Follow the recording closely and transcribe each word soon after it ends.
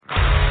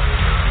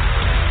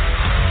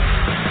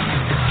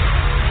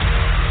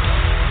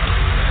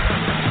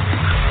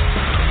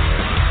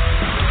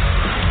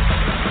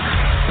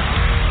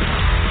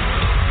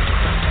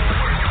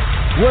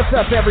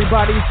What's up,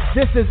 everybody?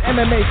 This is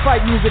MMA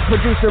fight music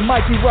producer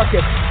Mikey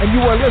Ruckus, and you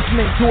are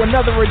listening to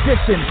another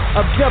edition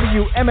of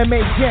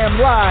WMMA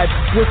Jam Live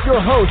with your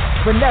hosts,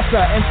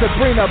 Vanessa and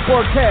Sabrina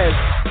Borquez.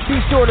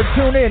 Be sure to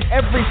tune in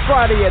every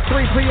Friday at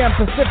 3 p.m.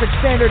 Pacific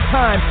Standard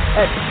Time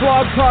at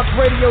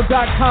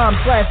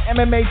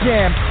blogtalkradio.com/MMA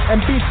Jam,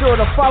 and be sure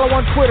to follow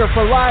on Twitter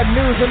for live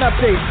news and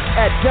updates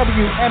at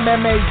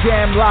WMMA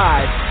Jam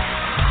Live.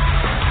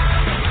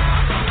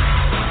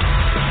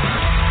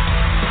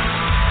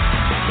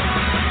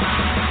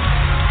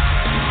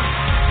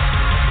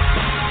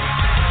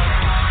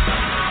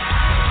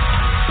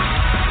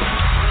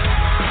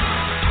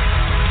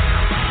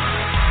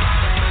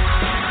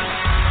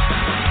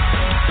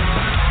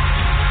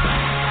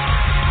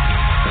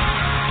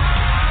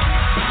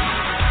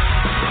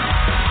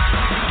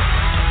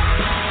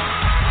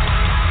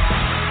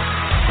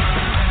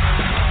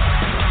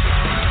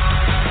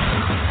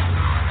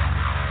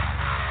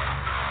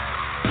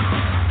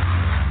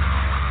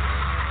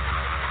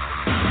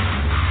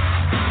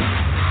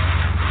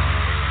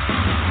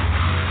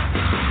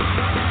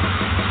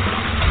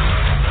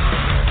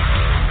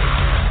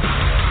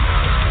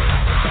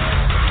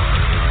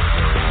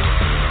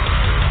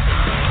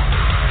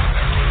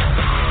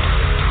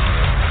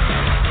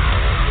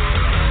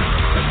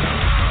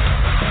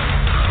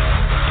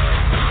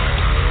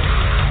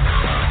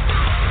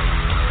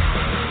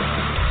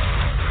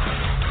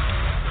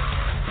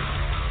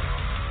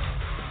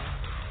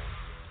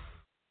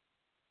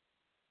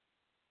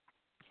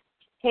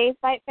 Hey,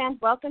 fight fans,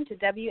 welcome to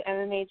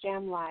WMMA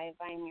Jam Live.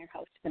 I am your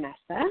host,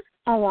 Vanessa,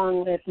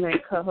 along with my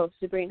co-host,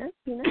 Sabrina.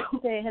 Sabrina,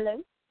 say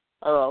hello.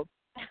 Hello.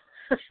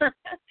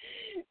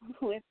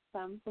 With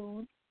some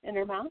food in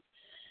her mouth.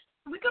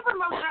 We could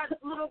promote that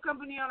little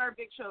company on our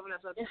big show,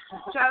 Vanessa.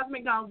 Child's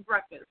McDonald's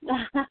breakfast.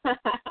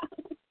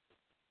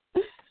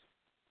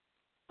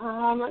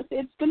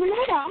 It's been a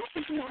while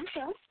since we had a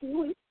show.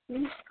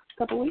 A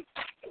couple weeks.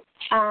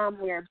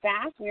 We're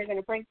back. We're going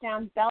to break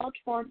down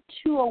Bellator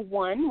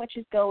 201, which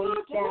is going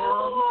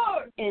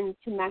down in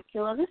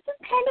Temecula. This is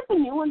kind of a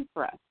new one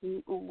for us.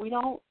 We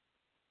don't,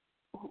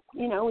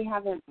 we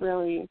haven't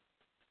really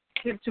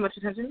Paid too much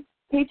attention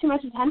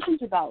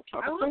to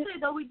Bellator. I will say,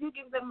 though, we do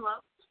give them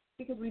love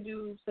because we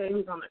do say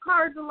who's on the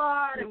cards a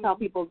lot. And tell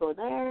people go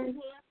there.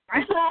 People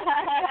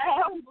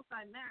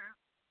sign there.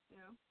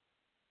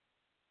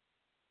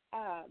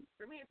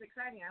 For me, it's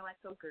exciting. I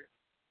like poker.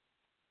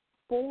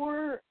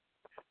 4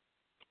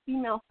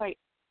 female fights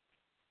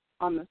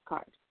on this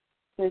card.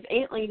 There's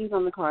 8 ladies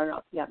on the card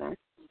altogether.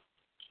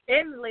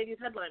 And ladies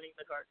headlining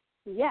the card.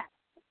 Yes.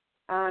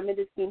 It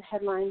is being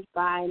headlined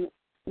by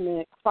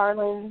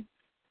Macfarlane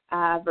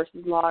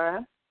versus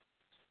Lara.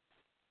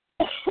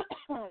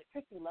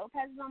 Christy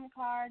Lopez is on the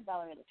card.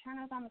 Valerie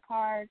Letourneau is on the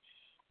card.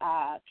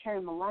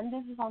 Carrie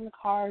Melendez is on the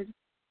card.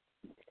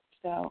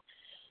 So,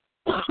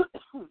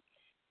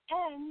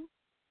 and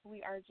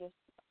we are just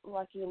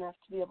lucky enough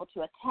to be able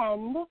to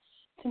attend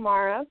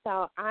tomorrow,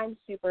 so I'm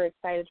super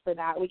excited for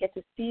that. We get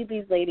to see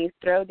these ladies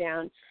throw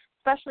down,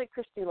 especially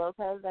Christy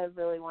Lopez. I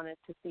really wanted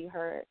to see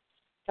her,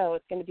 so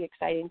it's going to be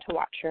exciting to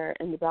watch her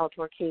in the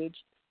Bellator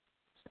cage.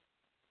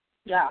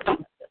 Yeah.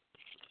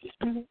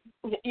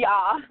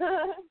 Yeah.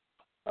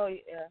 Oh,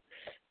 yeah.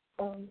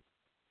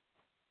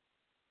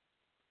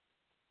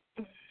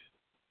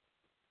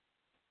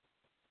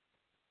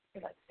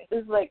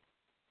 This is like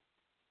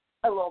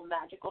a little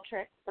magical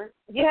trick for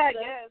the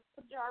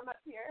arm up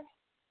here.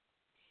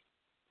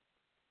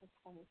 That's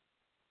funny.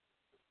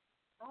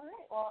 All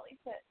right. Well, at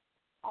least it's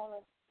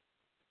all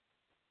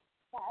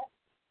set.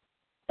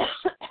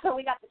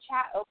 We got the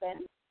chat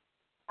open.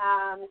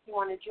 If you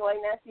want to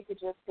join us, you could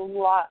just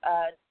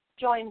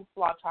join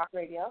Blog Talk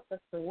Radio for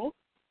free,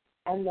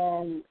 and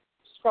then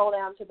scroll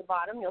down to the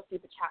bottom. You'll see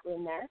the chat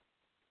room there.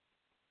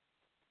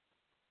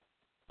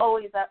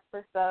 Always up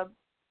for sub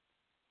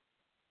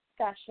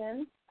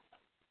session.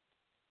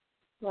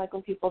 Like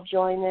when people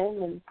join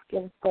in and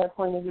give us their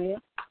point of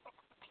view.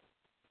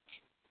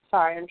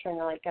 Sorry, I'm trying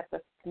to get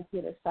this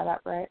computer set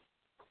up right.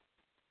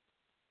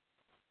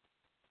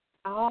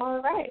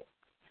 All right.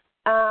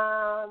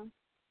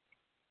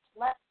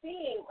 Let's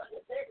see. What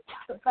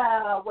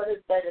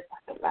is there to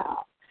talk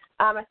about?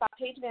 I saw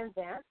Paige Van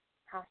Zandt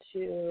had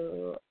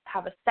to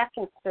have a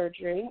second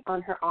surgery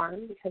on her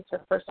arm because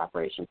her first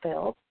operation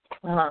failed.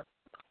 Uh-huh.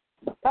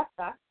 That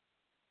sucks.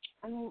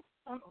 I mean,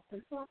 do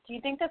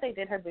you think that they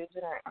did her boobs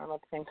and her arm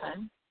at the same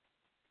time?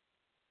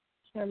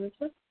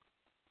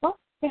 Well,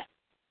 yeah.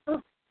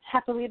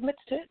 Happily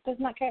admits to it. Does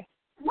not care.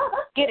 No,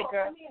 get it,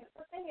 girl. I mean,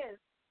 the thing is,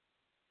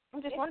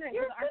 I'm just wondering.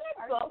 You're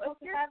supposed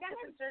to have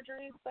different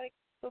surgeries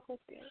so close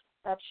together.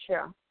 That's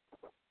true.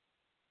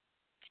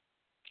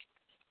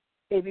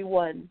 Maybe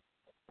one,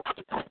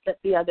 but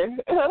the other.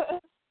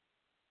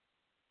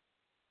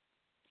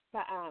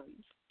 But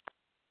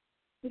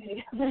this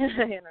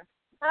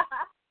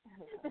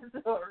is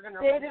what we're gonna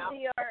run out.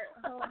 State-of-the-art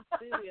home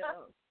studio.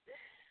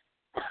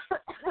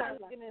 I'm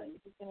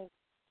gonna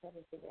try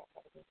to figure out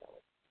how to do that.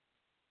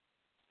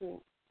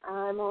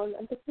 I'm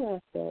just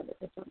gonna say that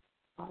this one.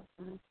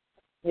 Awesome.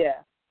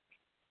 Yeah.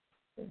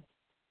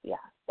 yeah,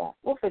 but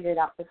we'll figure it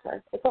out for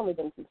sure. It's only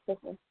been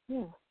consistent.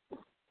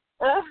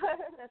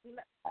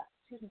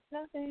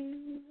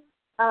 Nothing.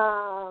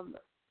 Not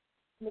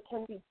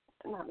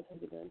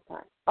Mackenzie Burns,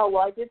 sorry. Oh,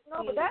 well, I did see.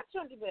 No, but that's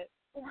Chunky Bit.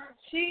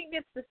 She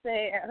gets to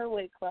stay at her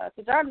weight class,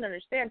 which I don't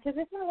understand, because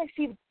it's not like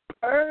she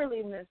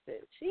barely missed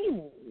it. She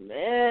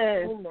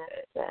missed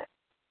it.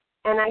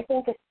 And I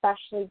think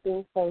especially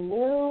being so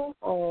new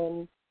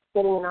and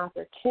getting an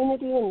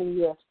opportunity in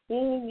the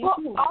UFC.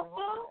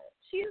 Also,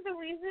 she's the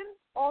reason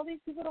all these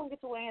people don't get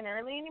to weigh in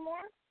early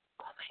anymore.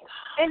 Oh, my God.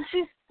 And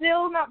she's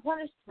still not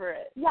punished for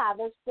it. Yeah,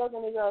 they're still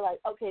going to go like,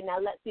 okay, now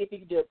let's see if you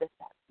can do it this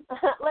time.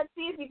 Let's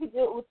see if you can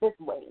do it with this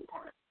weighing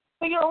time.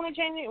 But you're only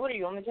changing it. What are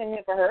you, only changing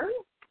it for her?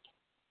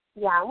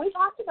 Yeah, and we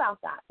talked about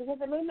that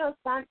because it made no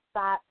sense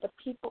that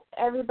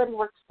everybody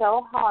worked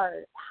so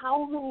hard.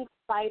 How many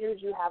fighters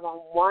you have on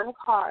one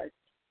card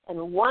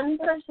and one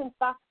person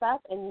fucks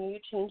up and you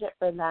change it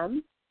for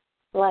them?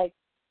 Like,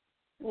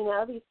 you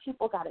know, these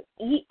people got to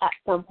eat at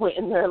some point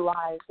in their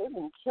lives. They've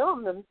been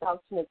killing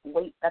themselves to make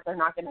weight that they're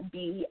not going to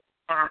be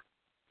at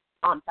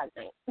on fight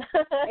night.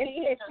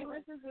 If she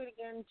misses it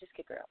again, just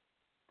kick her out.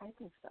 I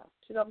think so.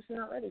 She's obviously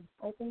not ready.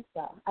 I think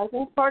so. I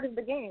think part of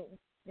the game.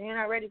 You're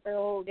not ready for the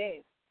whole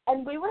game.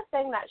 And we were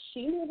saying that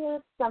she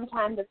needed some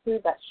time to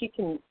prove that she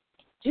can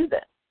do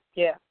this.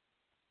 Yeah.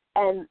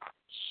 And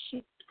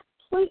she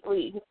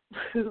completely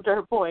proved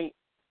her point,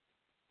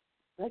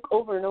 like,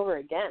 over and over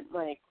again.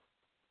 Like,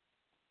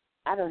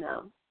 I don't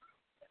know.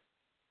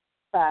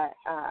 But,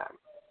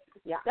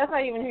 yeah. That's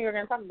not even who you're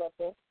going to talk about,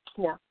 though.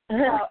 No.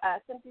 So,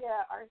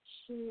 Cynthia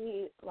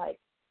Archie, like,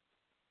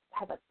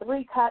 had, like,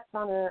 3 cuts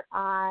on her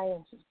eye,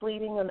 and she's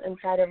bleeding on the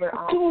inside of her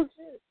eye.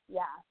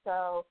 Yeah,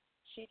 so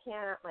she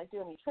can't, like,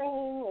 do any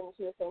training, and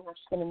she was saying how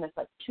she's going to miss,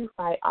 like, 2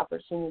 fight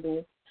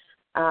opportunities.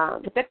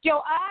 Protect your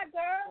eye,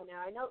 girl.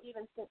 I know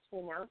even since she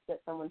announced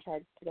it, someone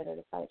tried to get her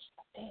to fight. She's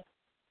like, damn.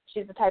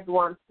 She's the type who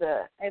wants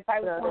to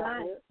fight with one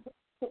eye.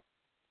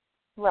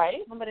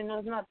 Right? Nobody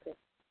knows not to.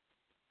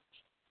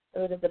 It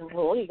would have been a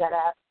rule. You got to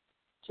have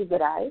 2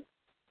 good eyes.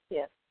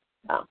 Yeah.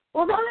 Oh.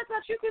 Well, no, that's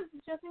not true because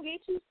Justin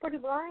Gaethje's pretty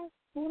blind.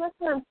 Well, that's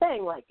what I'm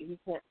saying. Like, you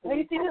can't. Have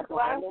you seen his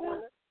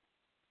glasses?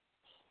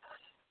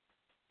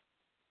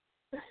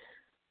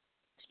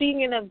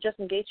 Speaking of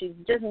Justin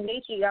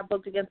Gaethje got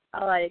booked against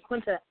Ali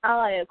Aquinta.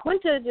 Ali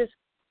Aquinta just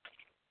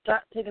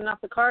got taken off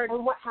the card.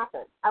 And what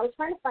happened? I was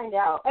trying to find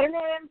out. I don't know.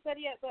 I haven't said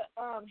yet, but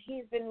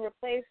he's been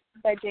replaced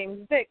by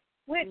James Vick,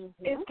 which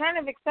is kind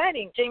of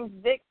exciting. James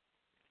Vick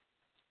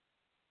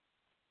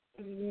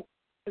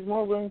is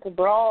more willing to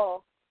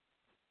brawl,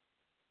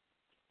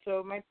 so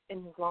it might,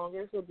 and he's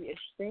longer, so it'll be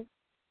interesting.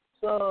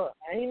 So,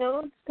 you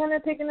know, it's kind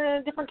of taking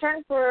a different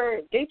turn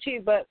for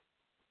Gaethje, but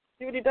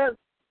see what he does.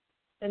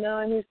 I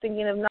know he's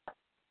thinking of not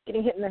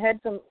getting hit in the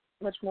head so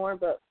much more,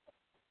 but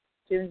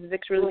James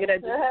Vick's really good at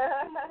it.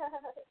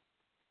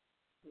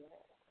 Yeah,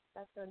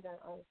 that's going down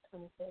August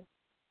 25th.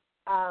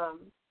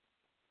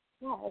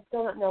 Yeah, I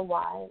still don't know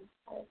why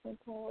I think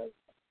I was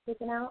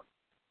taken out.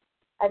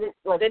 I didn't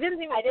like. They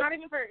didn't even. Not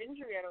even for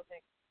injury, I don't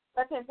think.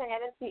 That's what I'm saying. I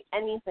didn't see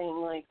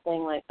anything like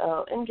saying like,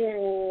 oh,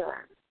 injury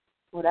or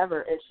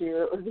whatever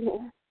issue it would be.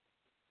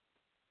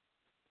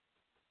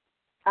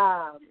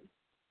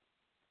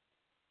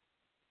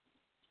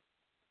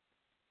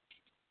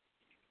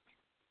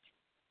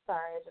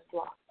 Sorry, I just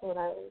lost what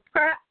I was.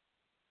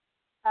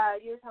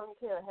 You were telling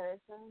Kayla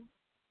Harrison.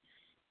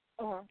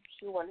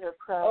 She won her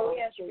pro. Oh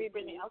yeah, she beat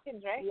Brittany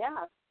Elkins, right?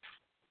 Yeah.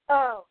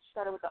 Oh, she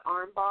started with the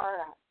arm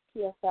bar at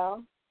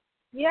PSL.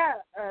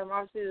 Yeah.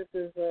 Obviously, this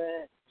is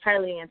a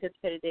highly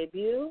anticipated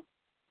debut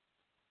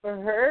for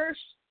her.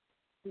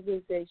 She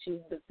did say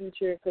she's the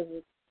future because,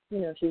 you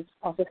know, she's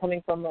also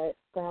coming from a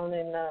ground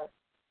and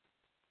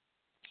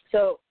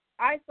so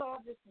I saw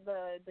just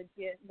the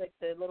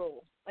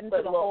little, I didn't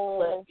see the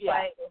whole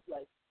fight of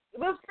like, it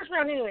was first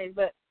round anyways,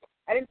 but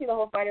I didn't see the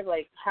whole fight of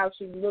like how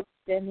she looked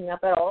standing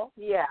up at all.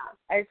 Yeah.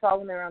 I saw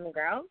when they were on the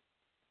ground.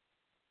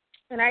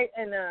 And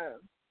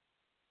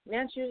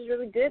man, she was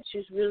really good. She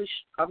was really,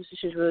 obviously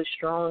she's really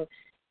strong.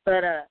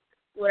 But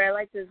what I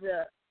liked is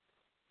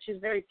she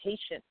was very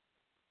patient.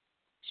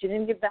 She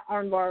didn't get that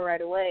arm bar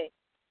right away.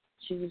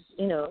 She was,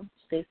 you know,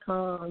 stayed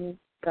calm,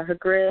 got her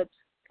grips,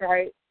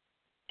 right?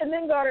 And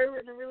then got her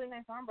with a really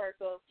nice arm bar.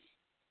 So,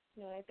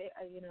 you know, I think,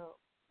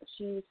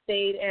 she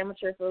stayed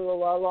amateur for a little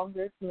while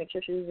longer to make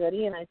sure she was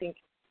ready. And I think,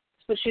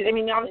 but she, I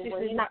mean,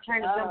 obviously she's not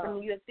trying to jump in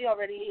the UFC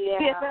already. Yeah.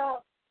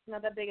 PFL,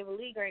 not that big of a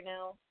league right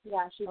now.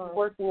 Yeah, she's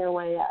working her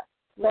way up.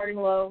 Starting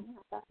low,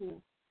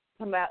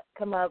 come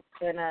up,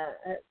 and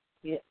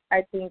yeah,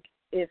 I think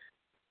if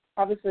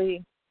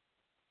obviously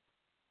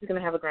she's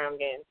gonna have a ground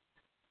game,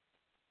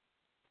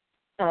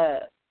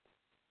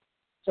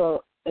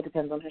 so it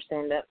depends on her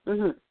stand up.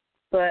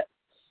 But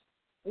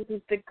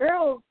with the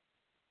girls,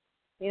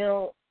 you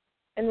know,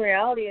 in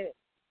reality,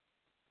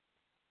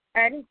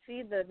 I didn't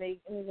see the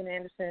Megan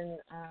Anderson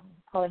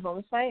Holly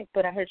Holmes fight,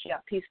 but I heard she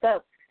got pieced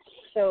up.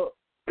 So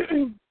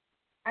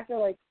I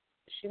feel like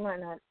she might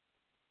not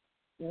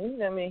need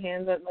that many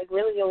hands. Like,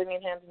 really, you only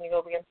need hands when you go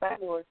up against fat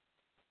boys.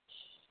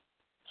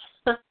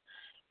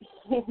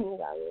 You need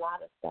a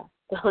lot of stuff.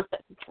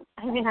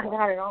 I mean, I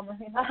got it all my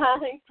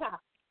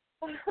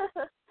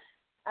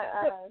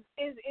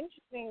it's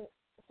interesting.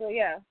 So,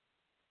 yeah.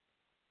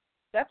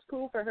 That's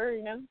cool for her,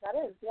 you know? That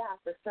is, yeah,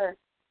 for sure.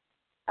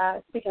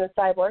 Speaking of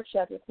Cyborg, she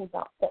has her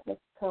Consult Fitness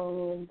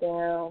coming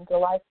down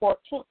July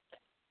 14th.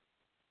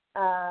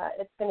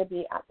 It's going to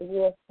be at the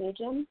UFC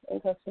gym in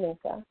Costa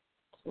Mesa.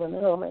 It's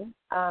women only.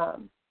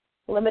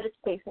 Limited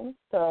spacing,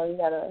 so you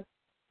got to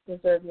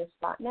reserve your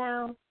spot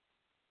now.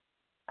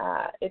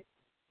 It's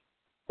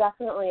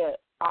definitely an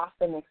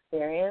awesome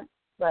experience.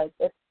 Like,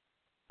 it's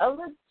a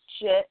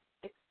legit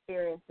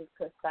experience with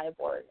Chris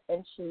Cyborg,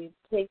 and she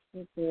takes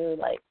you through,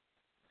 like,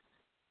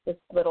 this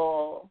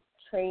little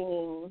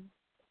training,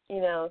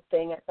 you know,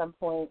 thing at some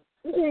point.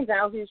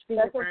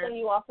 That's when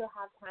you also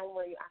have time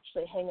where you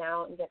actually hang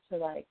out and get to,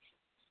 like,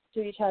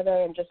 do each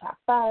other and just have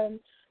fun.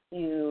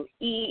 You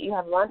eat, you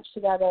have lunch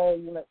together,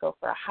 you might go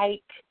for a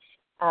hike.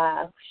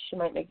 She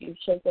might make you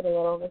shake it a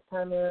little this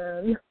time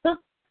around.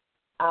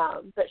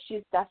 But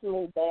she's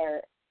definitely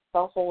there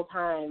the whole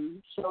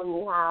time, showing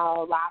you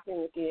how,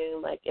 laughing with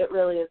you. Like, it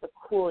really is a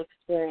cool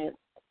experience,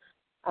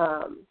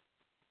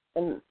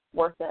 and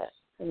worth it.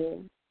 I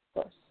mean,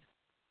 of course,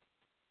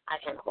 I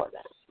can't afford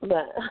that.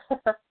 But,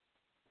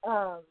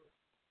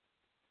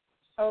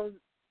 I'll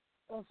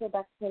go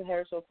back to the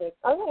Harris real quick.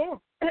 Oh,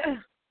 yeah.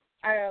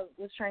 I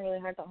was trying really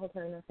hard the whole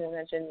time not to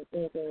mention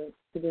anything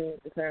to do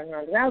with her and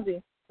Ronda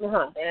Rousey.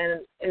 Uh-huh.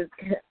 And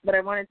but I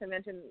wanted to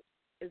mention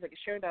is like a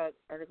Show Dog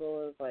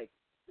article of like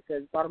it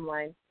says bottom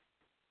line,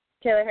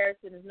 Taylor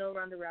Harrison is no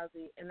Ronda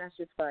Rousey, and that's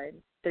just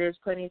fine. There is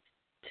plenty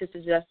to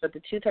suggest that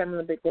the two-time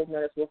Olympic gold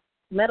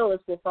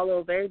medalist will follow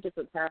a very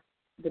different path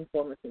than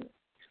former teammates.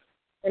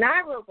 And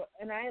I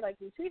like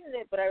retweeted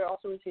it, but I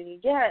also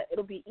retweeted, yeah,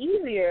 it'll be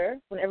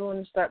easier when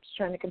everyone starts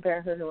trying to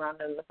compare her to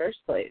Ronda in the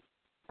first place.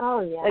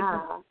 Oh, yeah. Like,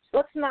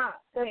 let's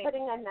not. They're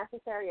putting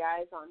unnecessary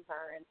eyes on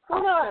her and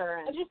pressure.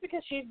 And just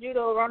because she's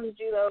judo, Ronda's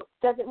judo,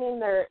 doesn't mean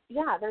they're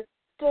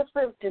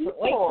different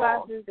weight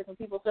classes, different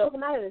people. So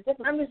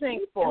I'm just saying,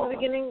 people. In the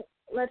beginning,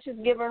 let's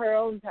just give her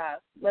own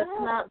path. Let's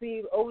not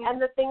be always.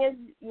 And the thing is,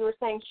 you were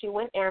saying she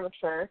went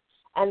amateur,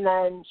 and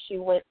then she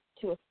went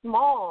to a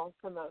small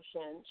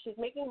promotion. She's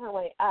making her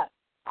way up.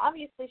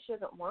 Obviously, she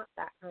doesn't want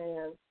that kind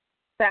of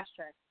fast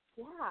track.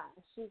 Yeah,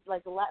 she's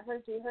like, let her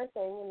do her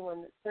thing, and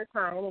when it's her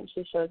time and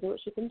she shows you what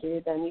she can do,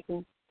 then you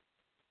can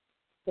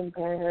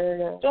compare her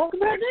to... Don't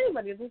compare her to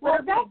anybody. Well,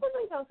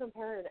 definitely don't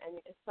compare her to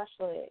any,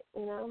 especially,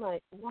 you know,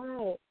 like,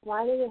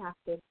 why do you have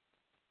to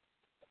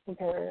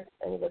compare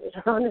anybody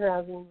to Ronda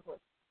Rousey?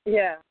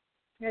 Yeah.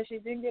 Yeah, she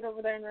did get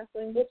over there in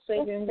wrestling. It's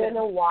been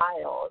a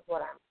while, is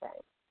what I'm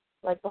saying.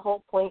 Like, the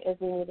whole point is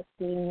we need to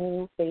see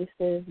new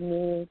faces,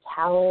 new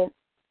talent,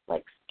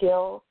 like,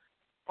 skill,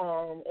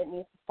 and it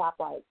needs to stop,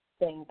 like,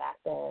 staying back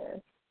there.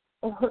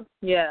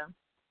 Yeah.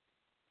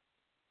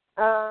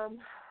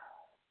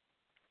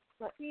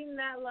 Seeing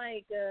that,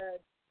 like,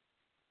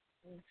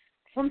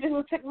 some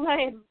people took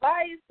my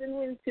advice and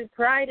went to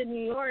Pride in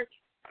New York.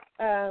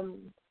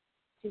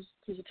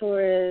 Tisha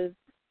Torres,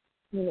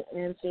 I'm going to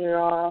answer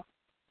off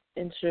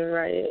and she'll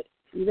write it.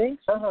 You think?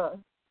 Uh-huh.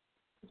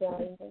 Yeah,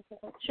 you think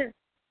so? Sure.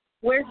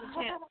 Where's the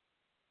champ?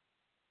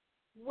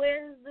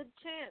 Where's the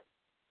champ?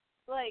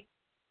 Like,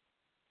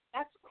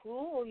 that's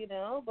cool, you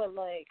know, but,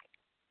 like,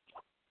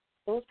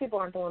 those people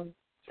aren't the ones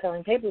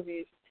selling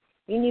pay-per-views.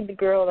 You need the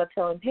girl that's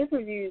selling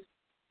pay-per-views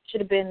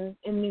should have been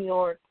in New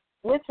York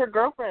with her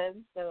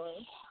girlfriends,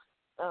 frying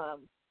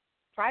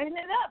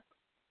it up.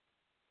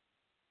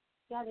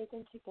 Yeah, they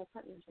didn't take their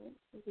partners, right?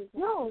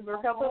 No,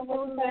 Raquel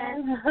was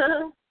there.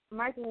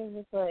 My thing is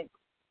just like,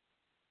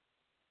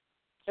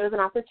 it was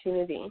an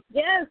opportunity.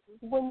 Yes,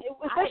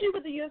 especially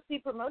with the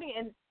UFC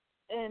promoting,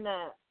 and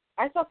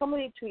I saw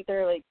somebody tweet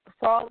there, like,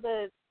 saw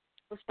the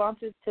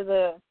responses to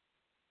the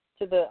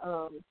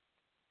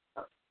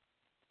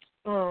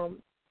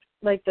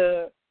like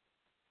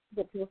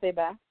what people say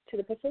back to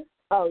the picture.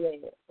 Oh yeah.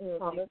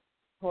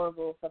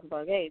 Horrible stuff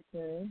about gays.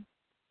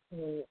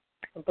 Mm-hmm.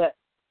 But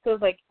so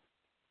it's like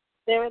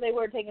they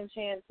were taking a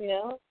chance, you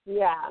know.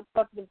 Yeah.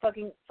 Fuck the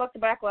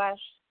backlash.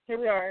 Here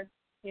we are.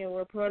 You know,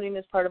 we're promoting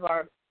this part of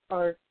our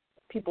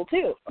people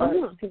too,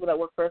 our people that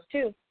work for us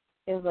too.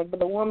 And it's like, but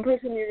the one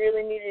person you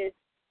really needed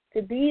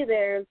to be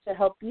there to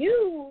help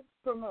you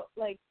promote,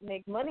 like,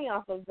 make money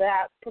off of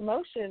that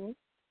promotion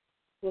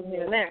wasn't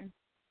even there.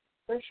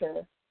 For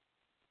sure.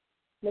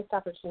 Missed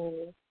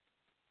opportunity.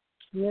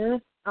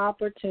 Missed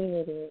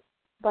opportunity.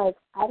 Like,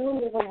 I don't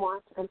even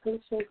watch. I'm pretty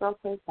sure girl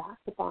plays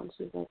basketball and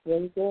she's like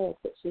really good,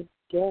 but she's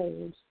gay.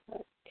 And she's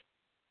like,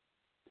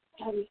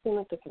 have you seen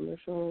like the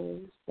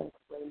commercials, like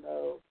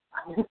Rainbow,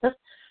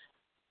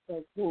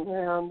 like being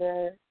around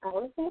there? I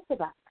want to see it's a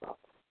basketball.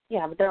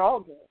 Yeah, but they're all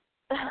good.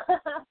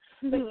 But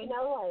you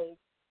know, like,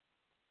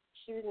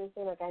 she was gonna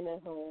say like, I know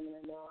who I am and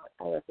I know what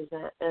I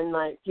represent, and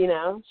like, you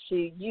know,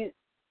 she uses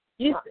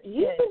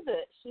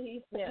it.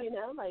 She, you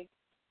know, like,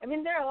 I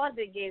mean, there are a lot of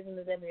big gays in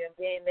the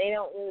WMA, and they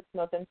don't really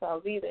promote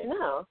themselves either.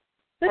 No.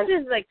 This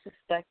is, like,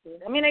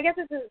 suspected. I mean, I guess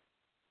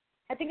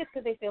I think it's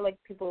because they feel like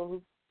people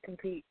who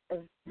compete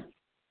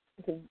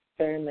it's a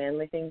very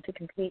manly thing to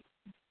compete.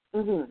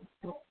 Mhm.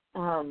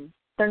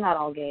 They're not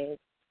all gay.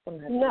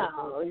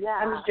 No, yeah.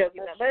 I'm just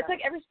joking, but it's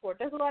like every sport.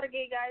 There's a lot of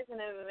gay guys in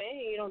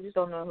MMA. You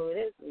don't know who it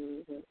is.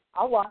 Mm-hmm.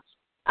 I'll watch.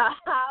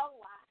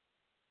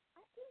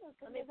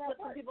 Let me put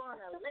some people on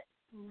a list.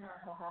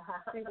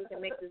 I think we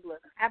can make this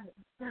list happen.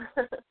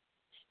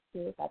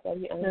 Then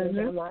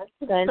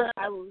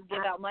I will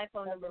give out my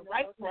phone number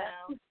right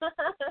now.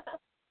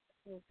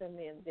 You send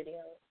me a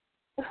video.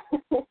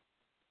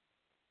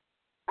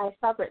 I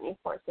saw Brittany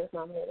Force was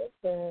nominated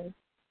for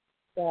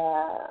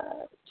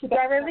the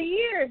Driver of the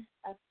Year.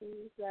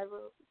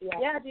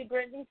 Yeah, dude,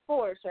 Brittany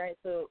Force, right?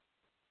 So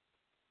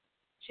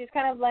she's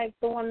kind of like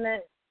the one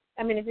that,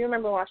 I mean, if you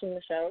remember watching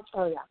the show.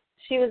 Oh, yeah.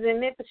 She was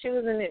in it, but she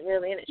wasn't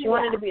really in it. She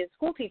wanted to be a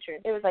school teacher.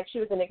 It was like she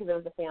was in it because it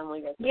was a family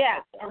business.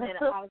 Yeah, and then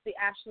obviously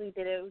Ashley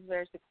did it. It was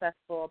very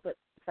successful, but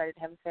decided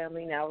to have a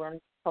family now,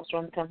 helps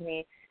run the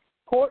company.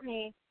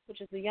 Courtney,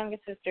 which is the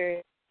youngest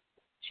sister,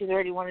 she's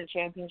already won a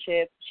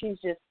championship. She's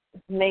just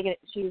making it.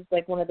 She's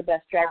like one of the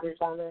best drivers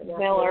on it,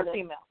 male or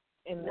female,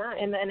 in the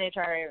NHRA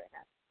right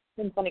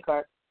now, in funny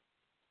car.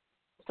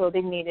 So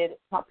they needed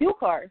Top Fuel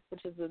car,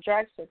 which is the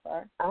dragster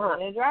car.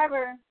 And a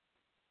driver,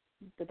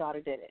 the daughter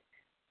did it.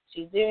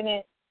 She's doing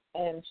it,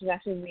 and she's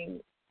actually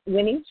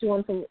winning. I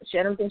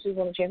don't think she's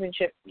won a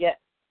championship yet.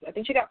 I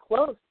think she got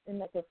close in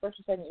like the first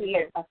or second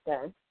year up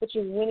there. But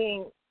she's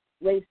winning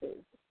races.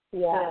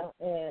 Yeah.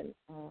 And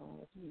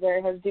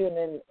very hard to do.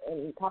 And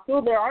in Top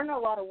Fuel, there aren't a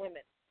lot of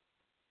women.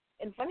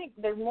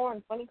 There's more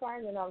in funny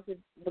cars than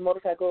obviously the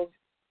motorcycles,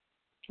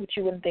 which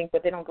you wouldn't think,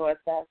 but they don't go as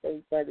fast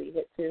as you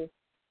hit too.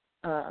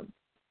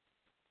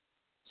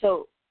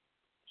 So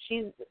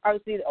she's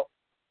obviously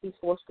these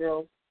Force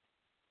girls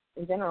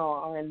in general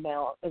are in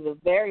male. It's a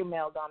very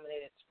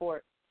male-dominated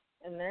sport,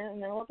 and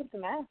they're looking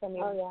some ass. I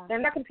mean, they're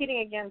not competing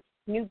against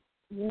new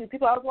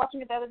people. I was watching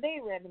it the other day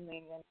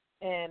randomly,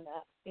 and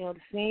the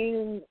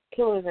same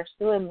killers are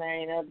still in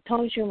there. The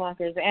Tony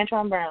Schumachers, the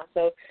Antron Brown.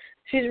 So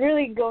she's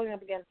really going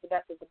up against the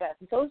best of the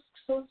best. And so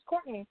is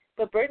Courtney.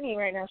 But Brittany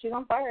right now, she's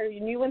on fire.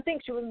 You wouldn't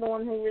think she was the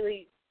one who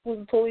really was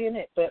totally in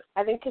it, but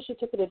I think because she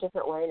took it a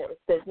different way and it was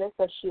business,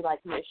 so she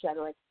knew she had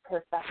to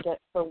perfect it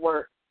for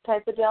work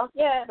type of deal.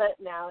 Yeah, but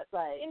now it's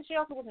and she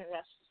also wasn't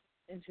rushed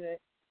into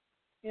it.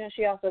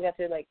 She also got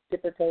to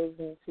dip her toes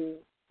into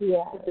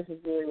if this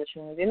is really what she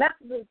wants to do. And that's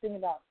the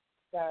thing that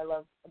I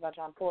love about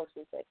John Force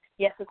is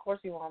yes, of course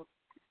he wants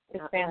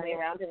his family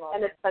around him all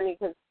and it's funny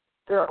because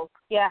girls.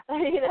 Yeah. But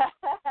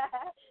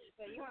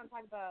you want to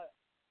talk about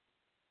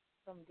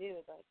some dude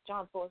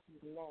John Force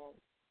is the man.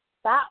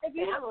 That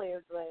family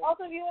is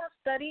Also, if you want to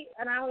study,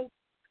 and I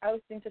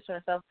always think this for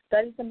myself,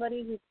 study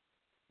somebody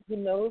who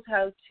knows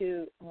how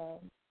to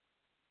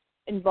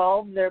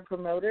involve their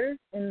promoter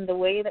in the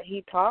way that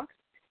he talks.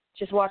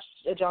 Just watch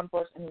a John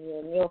Force interview,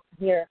 and you'll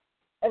hear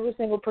every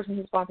single person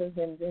who sponsors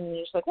him, and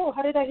you're just like, oh,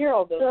 how did I hear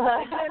all those?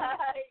 John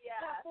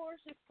Force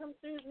just comes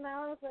through his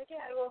mouth, he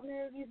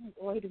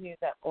doesn't use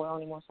that oil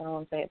anymore, so I don't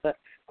want to say it, but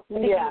I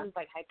think he uses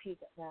high peak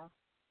now.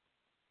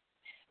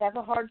 That's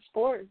a hard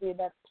sport, dude.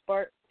 That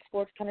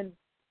sport's kind of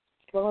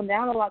slowing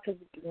down a lot because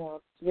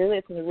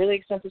it's a really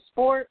expensive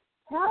sport.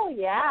 Hell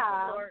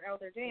yeah! Sport out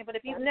there doing it. But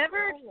if you've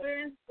never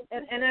experienced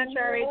an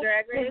NHRA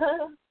drag race,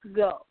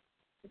 go.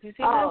 If you've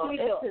seen them,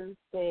 it's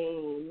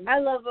insane. I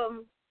love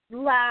them.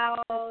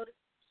 Loud,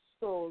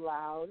 so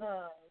loud.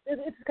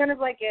 It's kind of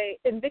like a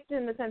Invicta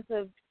in the sense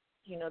of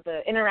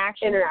the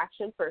interaction.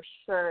 Interaction for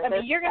sure. I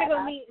mean, you're gonna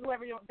go meet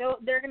whoever you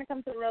want. They're gonna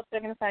come to the ropes.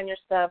 They're gonna sign your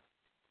stuff.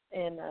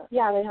 And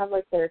they have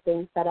their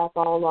things set up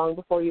all along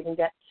before you even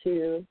get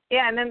to.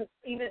 Yeah, and then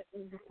even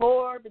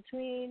before,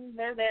 between,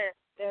 they're there.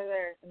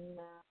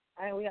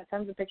 And we got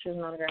tons of pictures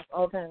and autographs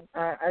all the time.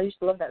 I used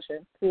to love that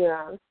shit.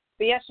 Yeah.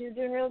 But yeah, she's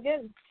doing real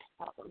good.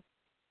 Awesome.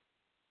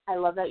 I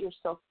love that you're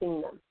still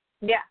seeing them.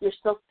 Yeah. You're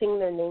still seeing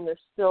their name. They're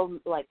still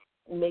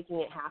making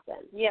it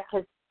happen. Yeah.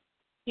 Because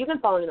you've been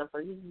following them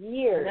for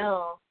years.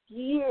 No.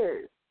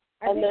 Years.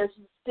 And they're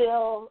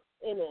still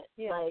in it.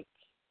 Yeah.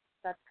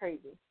 That's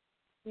crazy.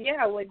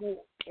 Yeah,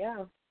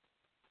 yeah.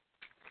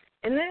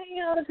 And then,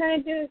 they're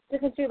trying to do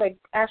different too.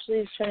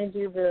 Ashley's trying to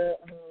do the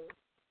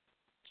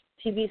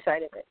TV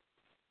side of it.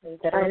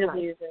 Better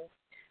interviews.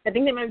 I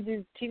think they might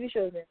do TV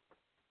shows there.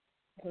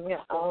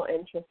 Yeah. Oh,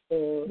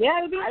 interesting. Yeah,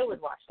 it would be. I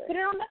would watch it. Put it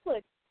on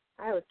Netflix.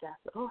 I would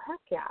definitely. Oh, heck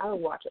yeah, I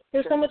would watch it.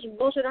 There's so much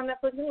bullshit on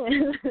Netflix anyway.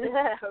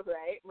 Yeah,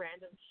 right.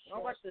 Random shit.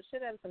 I'll watch the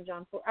shit out of some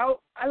John Force.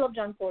 I love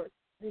John Force.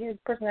 His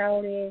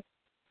personality.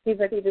 He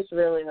just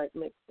really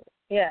makes it.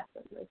 Yeah.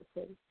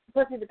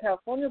 Plus, he's a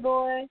California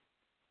boy.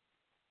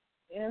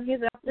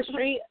 He's off the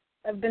street.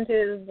 I've been to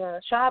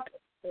his shop.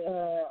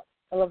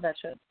 I love that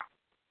shit.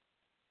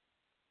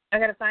 I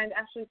got to find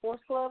Ashley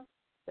Force Club.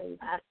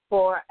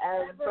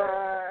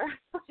 Forever.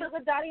 She's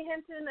with Dottie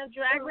Henson of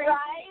Drag Race.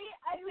 Right?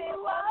 I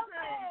love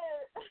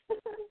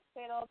it.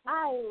 Say it all the time.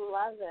 I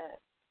love it.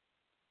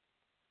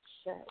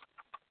 Shit.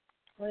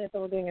 Well, that's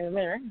what we're doing in a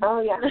minute, right? Oh,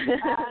 yeah.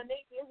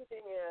 Nate Diaz is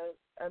doing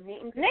a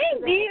meet and greet.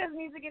 Nate Diaz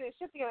needs to get his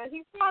shit together.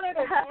 He's spotted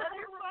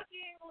another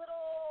fucking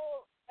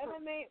little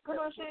MMA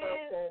promotion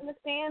in the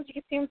stands. You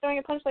can see him throwing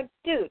a punch. Like,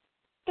 dude,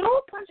 throw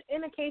a punch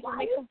in a cage and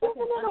make some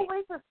fucking money. Why are you giving it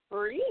away for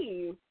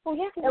free? Well,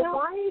 yeah, and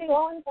why are you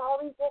going to all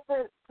these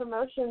different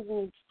promotions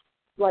and,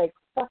 like,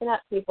 fucking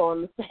up people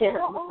in the stands?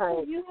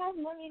 Well, you have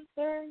money,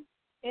 sir.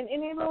 And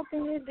any little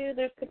thing you do,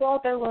 there's people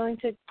out there willing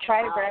to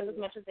try to grab as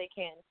much as they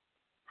can.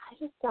 I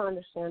just don't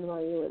understand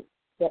why you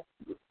would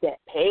get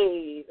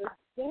paid to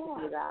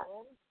do that.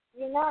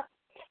 You're not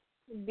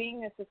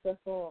being a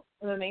successful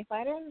MMA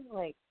fighter,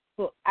 like,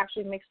 who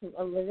actually makes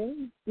a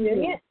living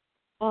doing it.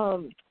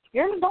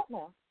 You're an adult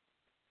now.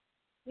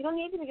 You don't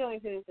need to be going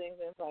to these things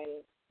and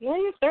fighting. You're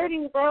in your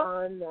 30s,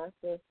 bro.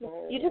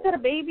 Unnecessary. You just had a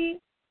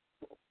baby.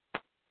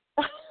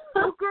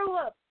 Don't grow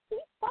up. He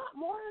fought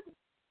more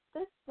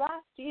this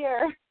last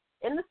year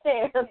in the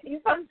stands. You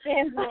fought in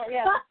stands more,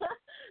 yeah.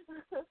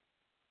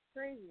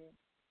 Crazy.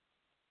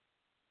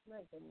 My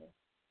goodness.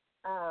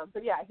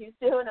 But yeah, he's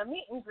doing a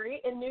meet and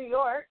greet in New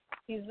York.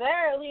 He's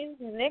there, at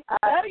least. Nick will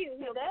tell you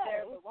he'll be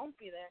there, but won't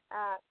be there.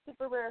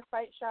 Super Rare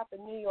Fight Shop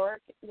in New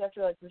York. You have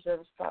to, like,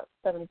 reserve about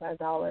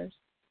 $75.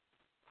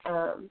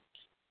 I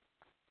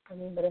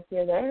mean, but if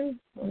you're there,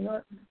 why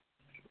not?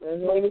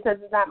 Maybe because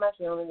it's that much,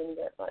 you're only going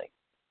to get, like,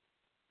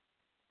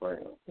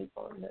 40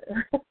 people in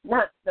there.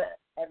 Not that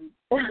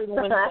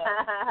everyone.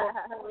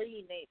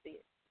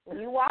 When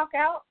you walk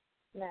out,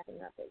 nothing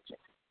that paycheck.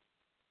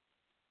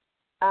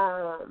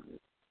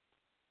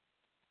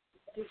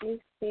 Did you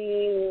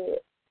see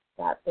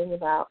that thing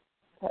about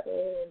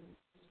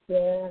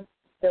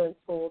feeling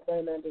fooled by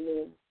Amanda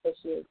Nunes? That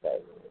she was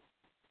like,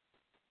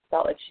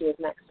 felt like she was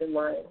next in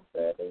line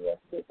for the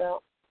UFC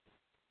belt.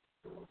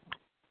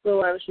 So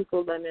why was she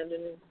fooled by Amanda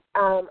Nunes? I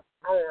don't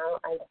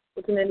know.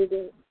 What's Amanda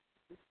doing?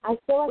 I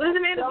feel like what is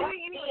Amanda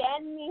doing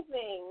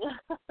anything?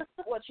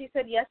 Well, she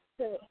said yes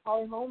to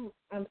Holly Holm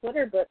on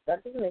Twitter, but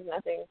that doesn't mean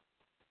nothing.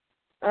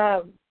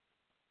 How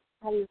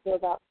do you feel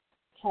about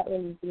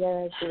Caitlin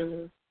Vieira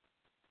being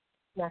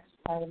next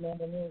by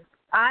Amanda Nunes?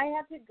 I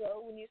had to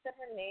go, when you said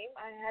her name,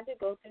 I had to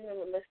go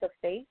through a list of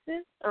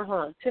faces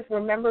to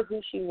remember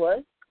who she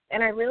was.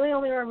 And I really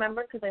only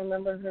remember because I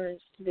remember her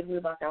stupid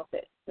Reebok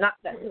outfit. Not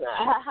that stupid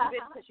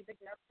because she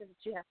picked it up because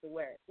she has to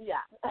wear it.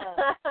 Yeah.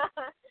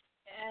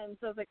 And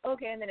so I was like,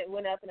 okay, and then it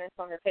went up and I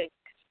saw her face.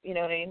 You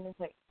know what I mean? It's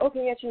like,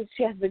 okay, yeah,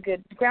 she has the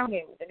good ground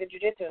game, the good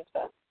jiu-jitsu and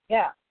stuff.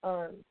 Yeah.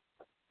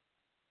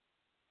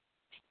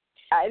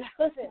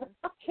 Listen,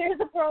 here's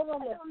the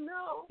problem with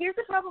Here's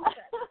the problem with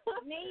that.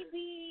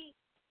 Maybe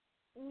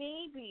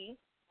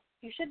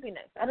you should be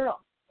nice. I don't know.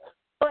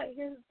 But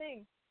here's the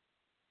thing.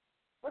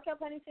 Workout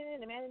Pennington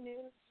and Amanda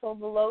Nunes sold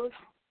the lowest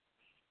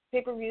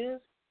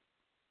pay-per-views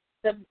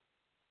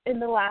in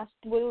the last,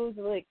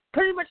 like,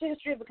 pretty much the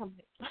history of the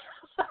company.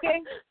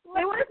 Okay?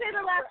 I want to say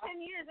the last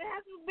 10 years. It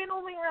hasn't been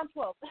only around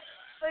 12.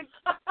 Like,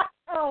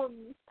 so,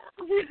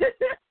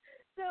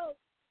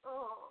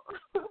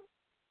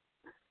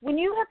 when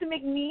you have to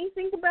make me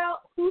think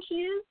about who she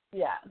is,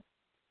 yeah,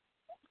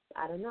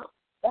 I don't know.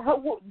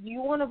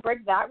 You want to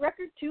break that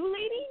record too,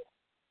 lady?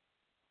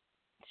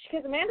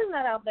 Because Amanda's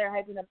not out there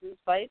hyping up these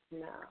fights.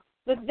 No.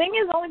 The thing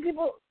is,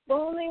 the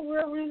only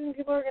real reason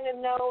people are going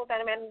to know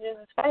that Amanda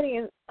Nunes is fighting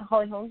is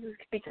Holly Holmes is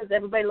because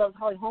everybody loves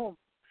Holly Holmes.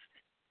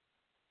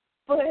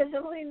 But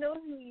nobody knows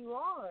who you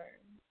are.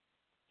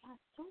 That's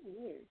so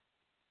weird.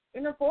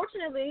 And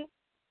unfortunately,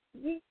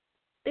 you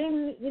got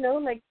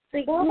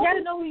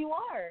to know who you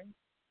are.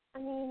 I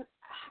mean,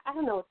 I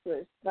don't know what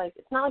to do. Like,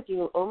 it's not like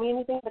you owe me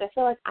anything, but I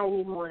feel like I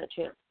need more in a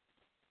champ.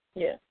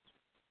 Yeah.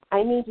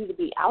 I need you to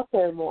be out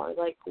there more.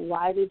 Like,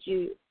 why did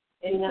you,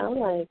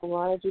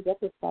 why did you get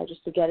this guy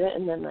just to get it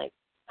and then, like,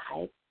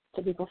 hide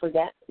so people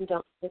forget and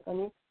don't stick on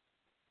you?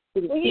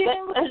 Did you keep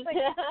it?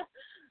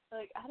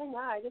 Like, I don't know.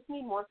 I just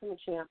need more from a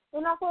champ.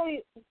 Well, not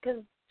only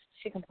because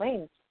she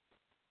complains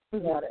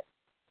about it.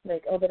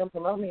 Like, oh, they don't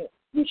promote me.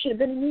 You should have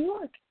been in New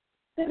York.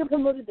 They would have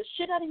promoted the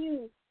shit out of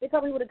you. They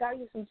probably would have got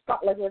you some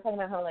spot, like we were talking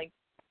about how, like,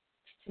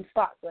 some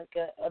spots, like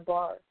a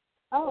bar.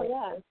 Oh,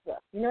 yeah.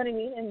 You know what I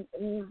mean? And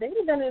they would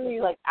have done it in New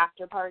York. Like,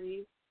 after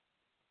parties.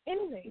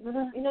 Anything. You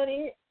know what I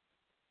mean?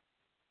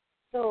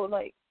 So,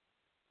 like,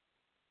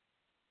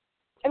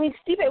 I mean,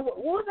 Steve, what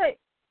was I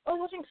was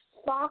watching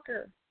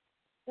soccer,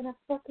 and a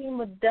fucking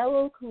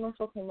Modelo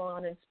commercial came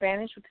on in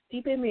Spanish with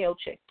Stipe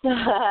Miocic.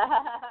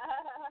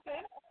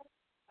 Okay?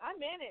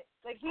 I'm in it.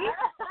 Like, Stipe,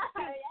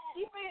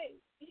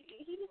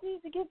 he just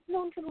needs to get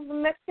known to the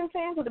Mexican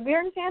fans or the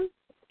American fans.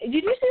 Did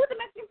you see what the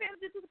Mexican fans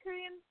did to the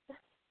Koreans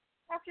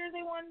after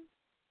they won?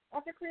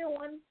 After Korea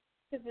won?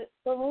 Because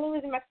the only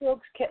reason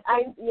Mexico kept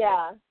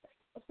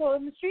So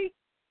in the street,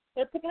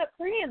 they're picking up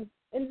Koreans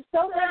and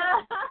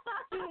celebrating.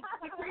 Dude,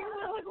 the Koreans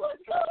are like,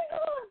 what's going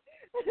on?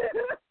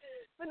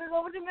 When there's a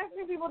bunch of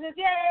Mexican people just,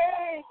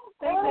 yay!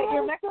 Like,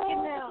 you're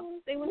Mexican now.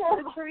 They went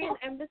to the Korean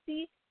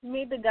embassy,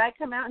 made the guy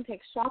come out and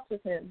take shots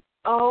with him.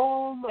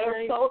 Oh, my.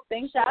 They're so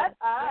thankful. Shut up.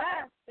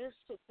 Yeah.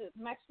 The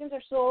Mexicans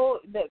are so,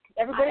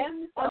 everybody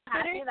on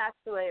Twitter, that's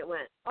the way it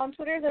went. On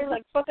Twitter, they're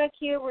like, fuck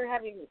IKEA, we're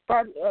having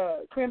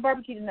Korean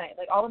barbecue tonight.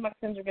 Like, all the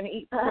Mexicans are going to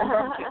eat Korean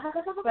barbecue.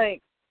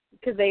 Like,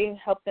 because they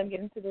helped them get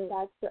into the.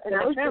 And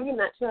I was thinking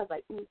that too. I was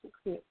like,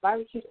 why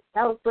would you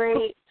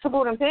celebrate? So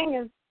what I'm saying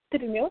is,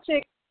 Tippy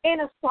Milchick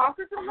in a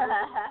soccer commercial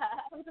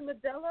with a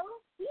Modelo,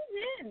 he's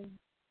in.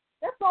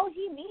 That's all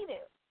he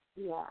needed.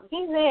 Yeah,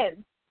 he's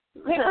in.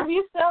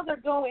 Pay-per-view sales are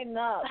going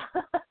up,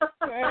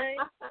 right?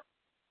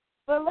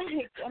 But like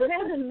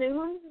Amanda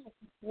Nunes,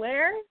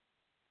 where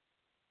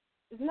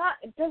it's not,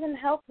 it doesn't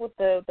help with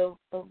the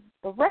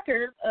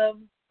record of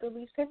the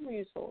least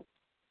pay-per-view sold.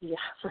 Yeah,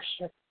 for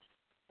sure.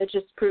 It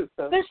just proves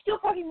so. They're still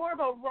talking more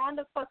about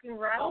Ronda fucking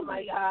Rousey. Oh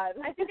my God!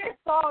 I think I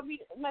saw a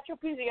Metro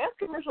PCS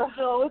commercial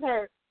still with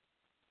her.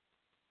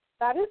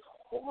 That is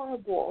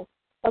horrible.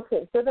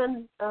 Okay, so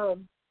then,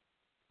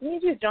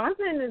 Demetrius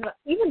Johnson is,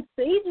 even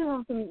Sage is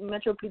on some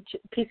Metro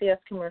PCS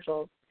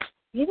commercials.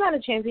 He's not a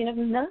champion of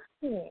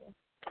nothing.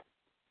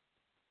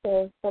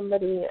 So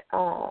somebody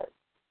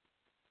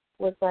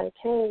was like,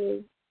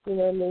 hey,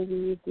 maybe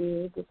you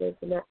do deserve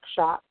the next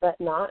shot, but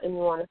not, and you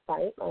want to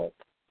fight, like,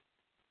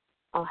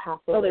 I'll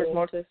happily. Oh, there's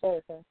more to the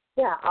story. So.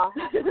 Yeah, I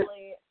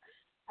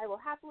will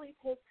happily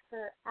take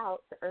her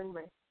out to earn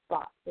my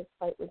spot. This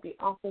fight would be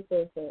awesome for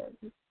the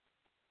fans.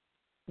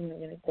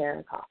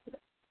 Sarah Kaufman.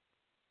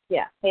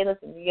 Yeah. Hey,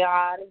 listen, you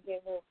gotta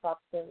give her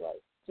props to,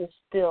 like, just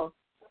still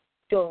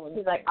going.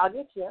 He's like, I'll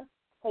get you.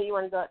 Hey, you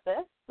want to go at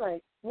this?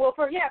 Like, well,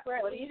 what are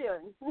you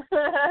doing?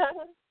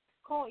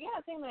 Cool. Yeah,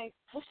 I think, like,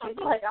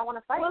 like, I want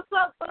to fight. What's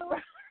up, bro?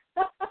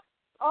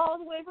 All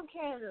the way from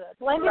Canada.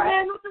 Blending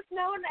in with the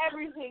snow and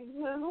everything.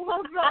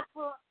 What's up,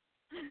 bro?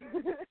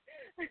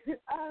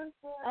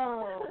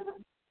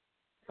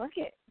 Fuck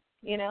it.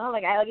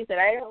 Like you said,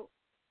 I don't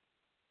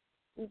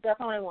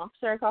definitely want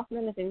Sarah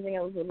Kaufman. If anything,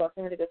 I would love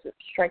for her to go to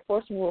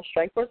Strikeforce and World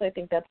Strikeforce. I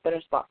think that's a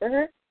better spot for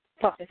her.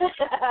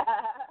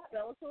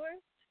 Bellator.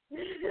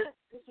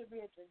 This should be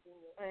a drinking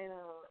game. I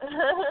know.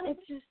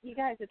 It's just, you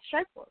guys, it's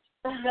Strikeforce.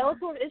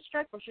 Bellator is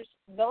Strikeforce. Just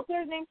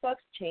Bellator's name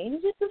sucks.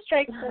 Change it to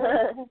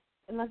Strikeforce.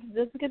 And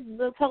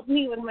let's help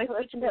me with my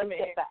question.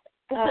 Get back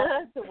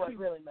to what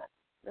really matters.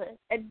 Right.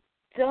 I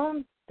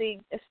don't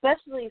think,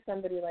 especially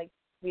somebody like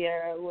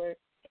Vieira, where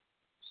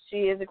she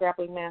is a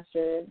grappling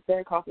master,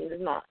 Sarah Kaufman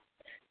is not.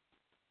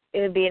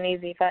 It would be an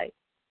easy fight.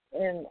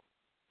 And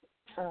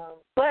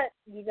but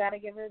you got to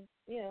give her,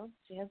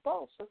 she has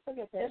balls. So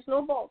forget that. There's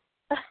no balls.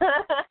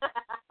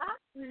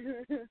 She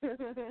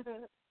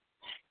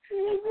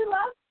made me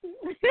laugh.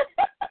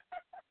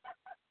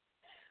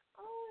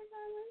 Oh my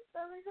God, my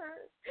stomach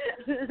hurts.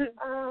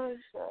 Oh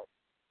shit.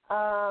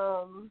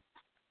 All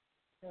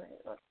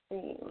right, let's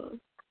see.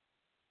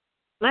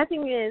 My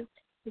thing is,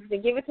 if they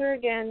give it to her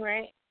again,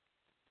 right?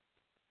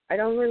 I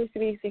don't really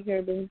see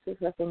her being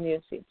successful in the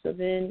UFC. So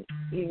then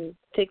you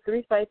take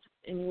 3 fights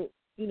and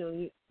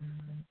you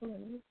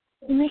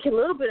make a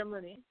little bit of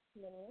money,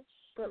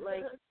 but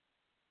like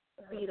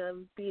beat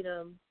them.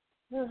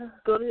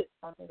 Go to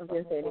I'm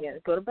gonna say it again.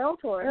 Go to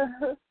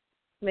Bellator.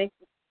 Make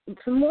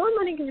some more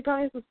money because you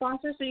probably have some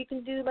sponsors, so you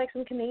can do like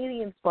some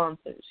Canadian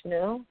sponsors,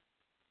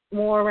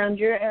 more around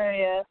your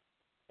area,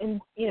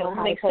 and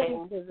make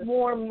some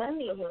more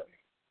money,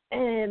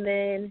 and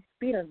then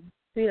beat them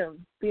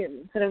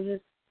instead of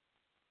just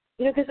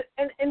because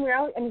in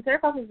reality, Sarah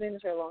Kaufman's been doing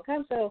this for a long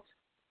time, so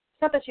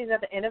it's not that she's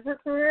at the end of her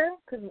career.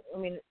 Because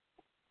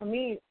for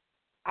me,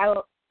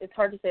 it's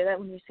hard to say that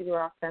when you see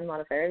Roxanne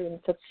Modafferi and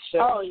such a show.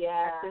 Oh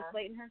yeah, this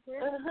late in her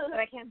career, but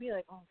I can't be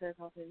like, oh, Sarah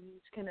Kaufman,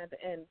 she's kind of at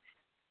the end.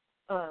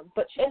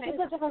 But she's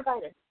a different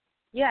fighter.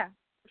 Yeah,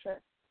 for sure.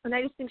 And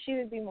I just think she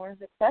would be more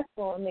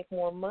successful and make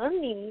more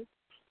money,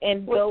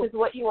 and which is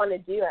what you want to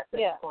do at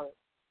this point,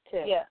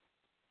 too. Yeah,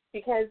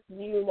 because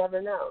you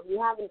never know.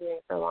 You have been doing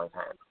it for a long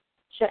time.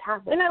 Shit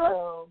happens. And I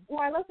love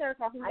Sarah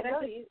Kaufman, but I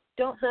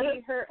don't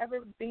see her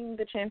ever being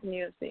the champ in the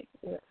UFC.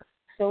 Yeah.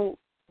 So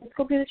let's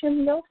go be the champ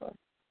in Bellator.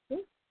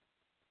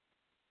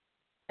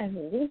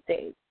 These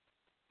days,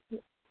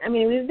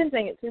 we've been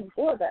saying it too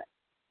before that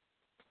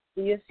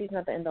the UFC is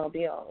not the end all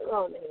be all.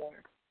 Oh,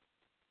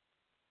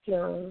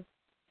 no.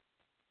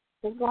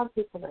 There's a lot of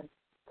people there,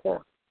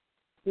 too.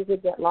 You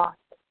could get lost.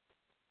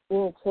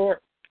 You're a champ.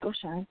 Go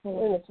shine.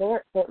 You're a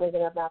champ. Can't make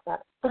it about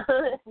that.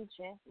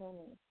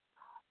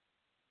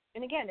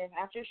 And again, if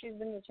after she's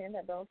been the champ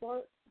at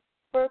Bellator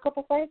for a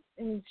couple fights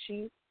and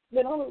she's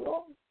been on the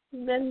roll,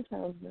 then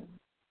tell them.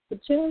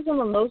 But choose them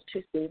on those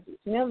 2 stages.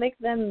 Make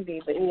them be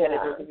the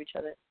competitors of each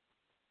other.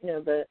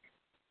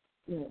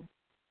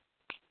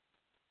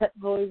 Pet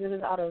boys in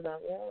his AutoZone.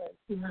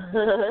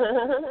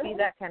 Be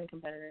that kind of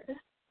competitor.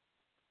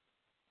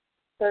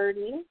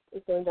 30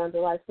 is going down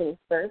July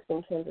 21st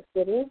in Kansas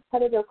City.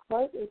 Heather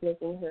Clark is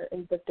making her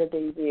Invicta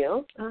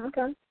debut. Oh,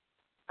 okay.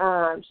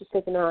 She's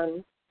taking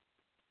on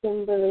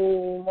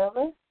Kimberly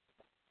Novus.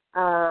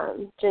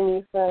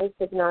 Jennifer is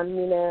taking on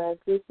Nina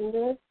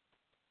Grusinger.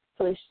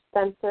 Felicia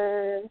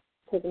Spencer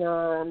taking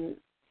on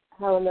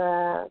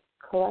Helena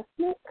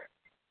Kolesnik.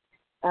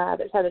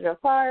 There's Heather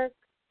Clark.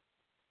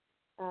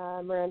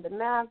 Miranda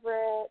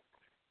Maverick.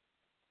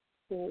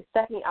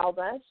 Stephanie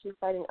Alba. She's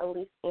fighting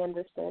Elise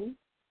Anderson.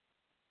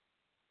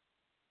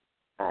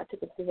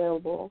 Tickets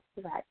available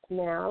right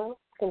now.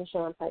 It's going to show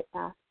on Fight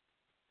Pass.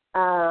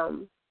 I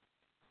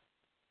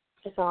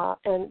saw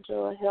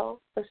Angela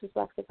Hill versus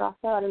Lexi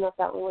Costa. I don't know if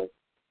that one was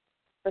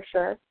for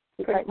sure.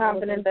 Pretty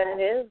confident that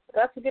it is.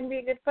 That's going to be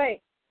a good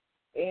fight.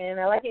 And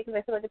I like it because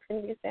I feel like it's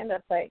going to be a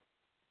stand-up fight.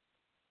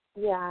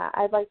 Yeah,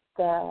 I like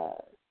the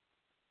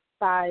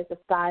size, the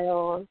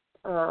style,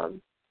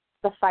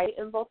 the fight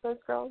in both those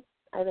girls.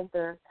 I think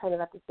they're kind of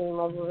at the same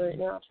level right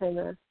now, trying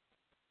to,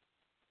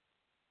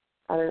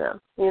 I don't know.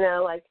 You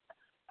know, like,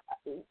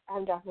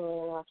 I'm definitely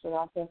an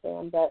Orthodox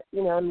fan, but,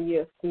 you know, in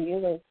the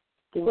UFC, like,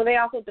 well, they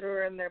also threw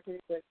her in there pretty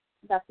quick.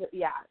 That's it.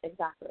 Yeah,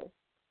 exactly.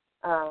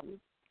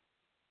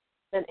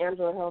 And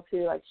Angela Hill,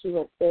 too, like, she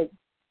went big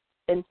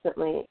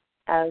instantly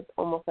as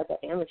almost like an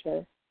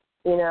amateur,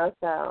 you know,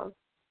 so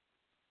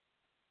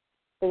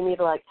they need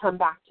to, like, come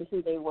back to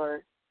who they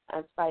were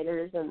as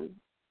fighters. And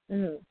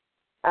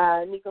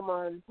Nico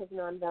Mon taking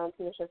on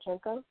Valentina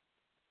Shevchenko,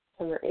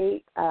 number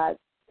 8.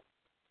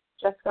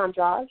 Jessica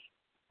Andrade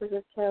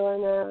versus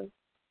Carolina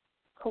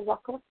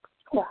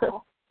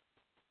Kowalkiewicz.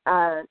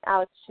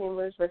 Alex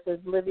Chambers versus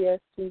Livia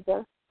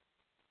Souza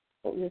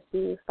at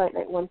UFC Fight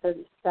Night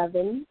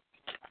 137.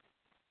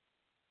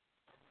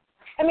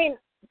 I mean,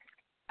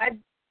 I do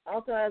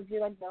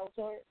like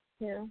Bellator,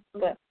 you know,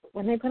 but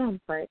when they put on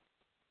fights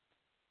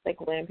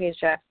like Rampage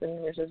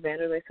Jackson versus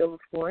Vanderlei Silva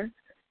 4,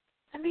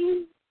 I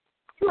mean,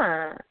 come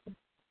on.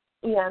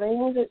 Yeah, they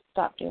need to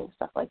stop doing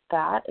stuff like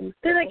that and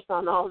they're like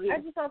on all these. I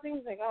just saw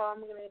things like, oh,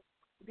 I'm gonna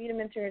beat him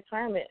into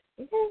retirement.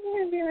 You guys are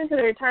gonna beat him into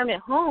the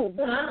retirement home.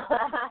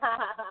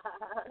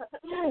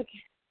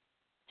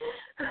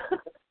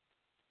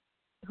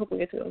 I hope we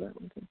get to go that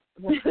one too.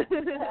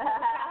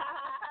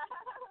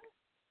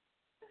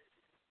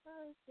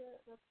 Oh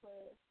shit, that's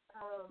funny.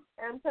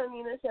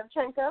 Antonina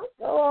Shevchenko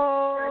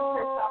earned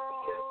herself a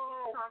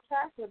UFC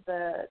contract with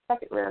the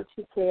second round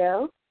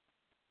TKO.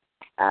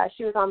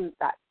 She was on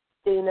that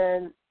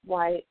Dana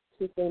White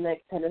Tuesday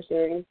Night Contender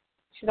Series.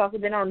 She's also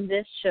been on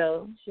this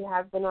show. She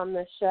has been on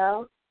this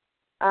show.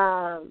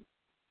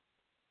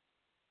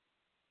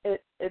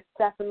 It's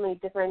definitely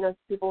different. I know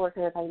people were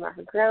kind of talking about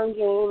her ground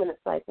game, and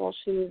it's like, well,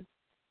 she's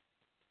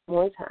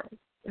Muay Thai.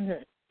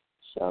 Mm-hmm.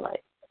 She'll,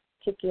 like,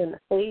 kick you in the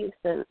face,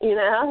 and, you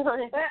know. But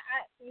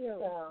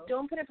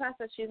don't put it past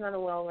that she's not a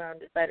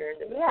well-rounded fighter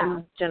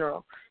in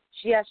general.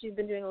 She's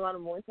been doing a lot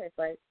of Muay Thai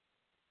fights.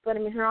 But, I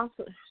mean, her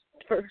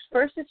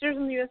first sisters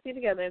in the UFC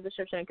together, the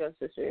Shevchenko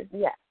sisters.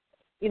 Yeah.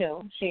 You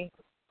know, she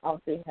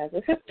obviously has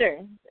a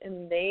sister,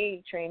 and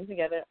they train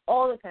together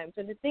all the time.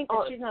 So to think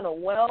that she's not a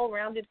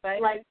well-rounded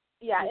fighter, like,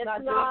 yeah, it's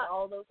not doing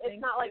all those things.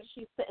 It's not like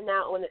she's sitting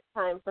out when it's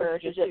time for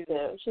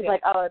jiu-jitsu. She's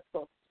like, oh, it's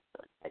cool.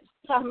 It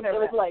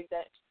was like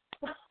that.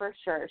 For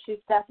sure. She's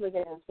definitely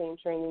getting the same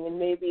training, and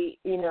maybe,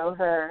 you know,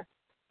 her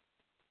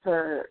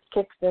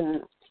kicks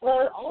and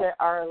shit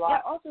are a lot.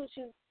 Yeah, also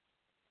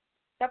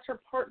that's her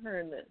partner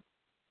in this.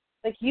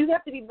 Like, you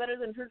have to be better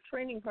than her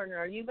training partner.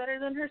 Are you better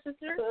than her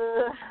sister?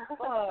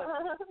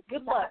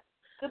 Good luck.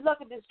 Good luck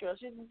with this girl.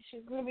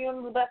 She's going to be one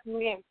of the best in the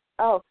game.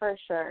 Oh, for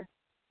sure.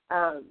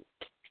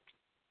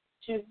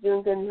 She's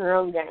doing good in her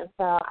own game,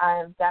 so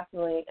I'm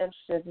definitely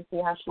interested to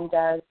see how she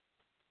does.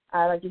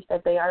 Like you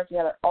said, they are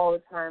together all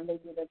the time. They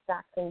do the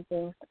exact same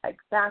things,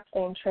 exact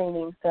same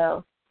training,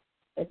 so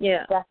it's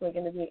definitely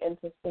going to be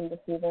interesting to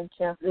see them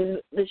too.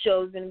 The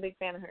show's been a big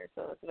fan of her,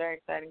 so it's very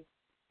exciting.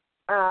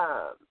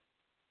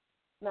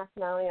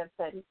 Macfarlane had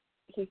said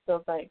he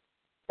feels like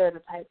they're the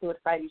type who would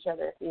fight each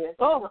other if you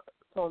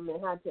told them they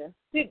had to.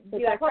 Dude,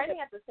 they're fighting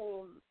at the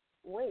same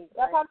weight.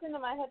 That popped into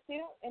my head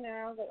too, and then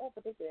I was like, oh,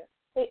 but they do.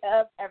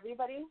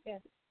 Everybody? Yeah.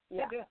 They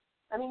do.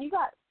 I mean, you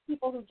got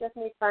people who just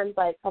made friends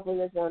like a couple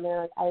years ago, and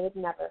they're like, I would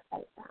never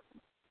fight them.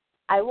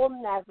 I will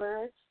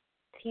never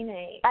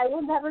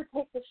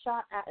take the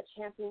shot at a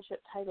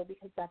championship title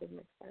because that doesn't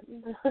make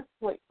sense.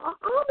 Like,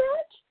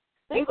 bitch.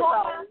 You go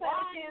outside the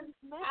gym.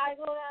 I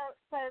go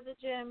outside of the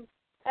gym.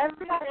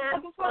 Everybody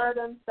for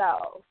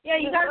themselves. Yeah,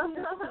 you got to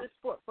do the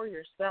sport for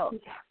yourself.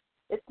 Yeah.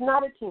 It's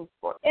not a team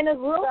sport. And a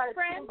real friend,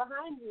 friend a team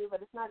behind you,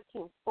 but it's not a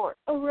team sport.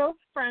 A real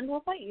friend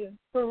will fight you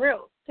for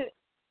real.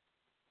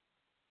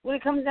 When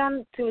it comes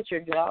down to it's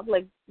your job,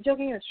 like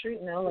joking in the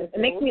street, like it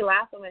makes me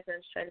laugh when my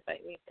friends try to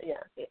fight me.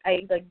 Yeah,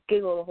 I like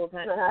giggle the whole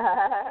time.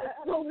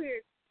 It's so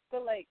weird.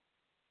 But like,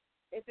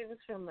 if it was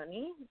for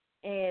money,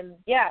 and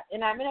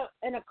I'm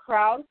in a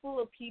crowd full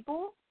of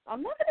people,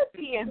 I'm not gonna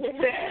be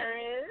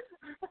embarrassed.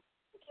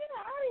 Get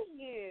out of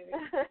here.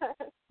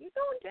 You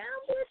going down,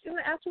 bitch? And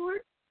then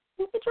afterwards,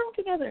 we'll get drunk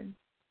together.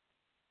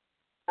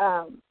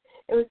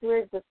 It was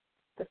weird.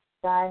 This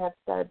guy had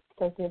said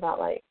something about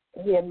like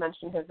he had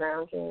mentioned her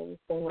ground game,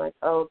 saying like,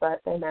 oh, but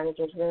their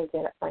manager's really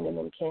good at finding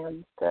them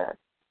cams to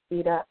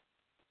beat up.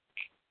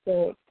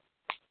 Like,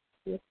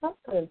 you're not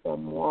going for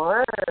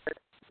more.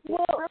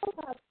 Well, girls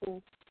have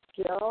some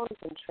skills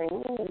and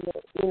training,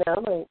 and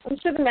like I'm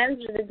sure the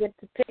manager did get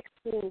to pick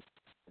who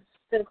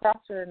stood across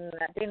her in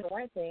that Dana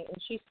White thing,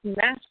 and she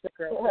smashed the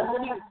girl. Like,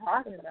 what are you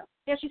talking about?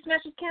 Yeah, she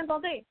smashes cans all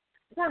day.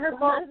 It's not her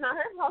fault. It's not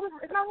her fault.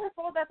 It's not her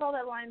fault. That's all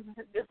that line's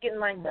just getting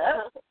lined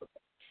up.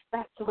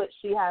 That's what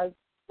she has.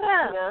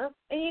 Yeah.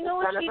 And you know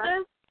what she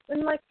does?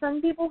 And, like,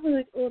 some people who,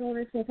 like, oh, don't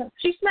understand.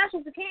 She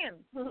smashes the can.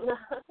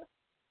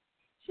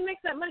 She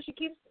makes that money. She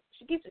keeps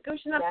it going.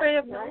 She's not afraid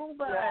of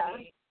nobody. Yeah.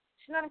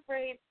 She's not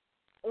afraid,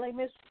 like,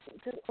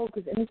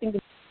 because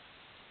anything.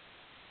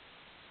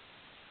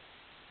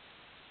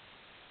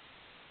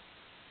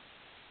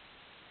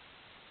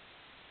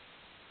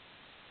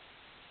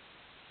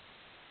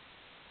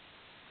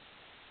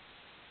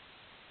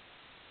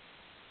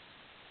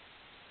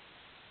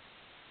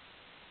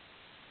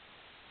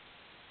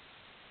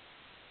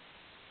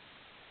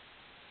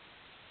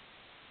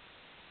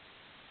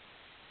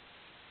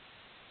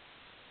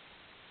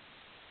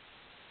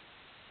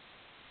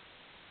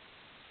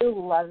 I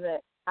love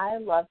it. I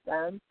love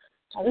them.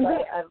 I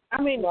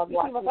love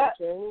watching their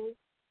journey.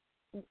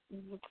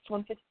 It's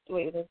 150.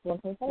 Wait, it's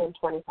 125?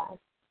 125.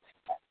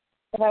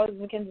 If I was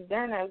Mackenzie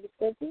Dern, I would be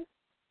good too.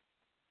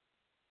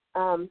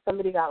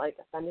 Somebody got, like,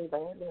 offended by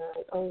it. And they're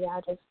like, oh, yeah,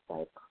 just,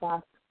 like,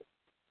 cross,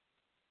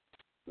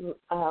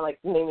 like,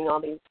 naming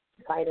all these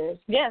fighters.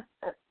 Yes.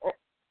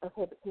 Okay,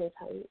 but can I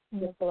tell you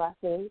just the last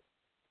name?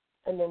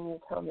 And then you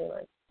tell me,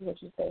 like,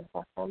 what you say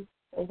fuck them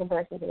in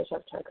comparison to the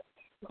chef chunk.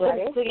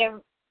 Right? So, yeah,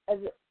 as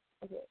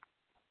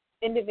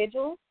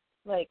individuals,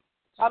 like,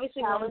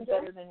 obviously one is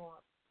better than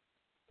one.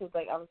 Because,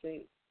 like,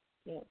 obviously,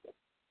 you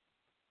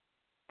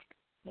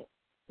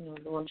know,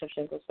 the one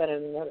Shevchenko is better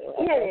than the other.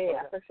 Like,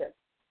 yeah, for sure.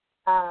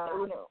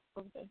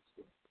 Okay.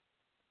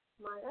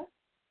 Maya?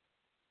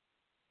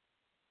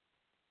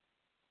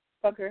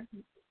 Fuck her.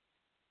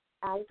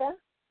 Agda?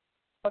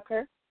 Fuck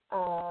her.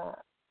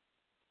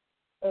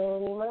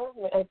 Lima?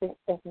 I think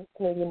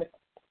maybe.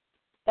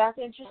 That's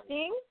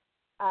interesting.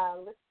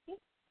 Lipsky?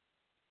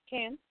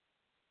 Can.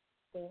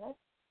 Davis?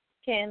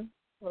 Can.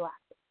 Relax.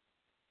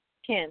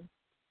 Can.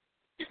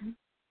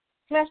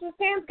 Smash those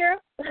pants, girl.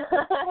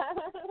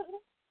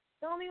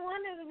 The only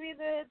one that would be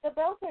the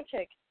Bellator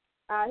chick.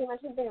 He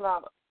mentioned something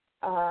about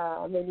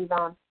maybe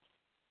Vaughn.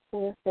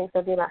 He thinks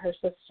something about her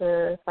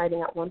sister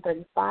fighting at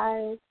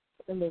 135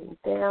 and moving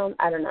down.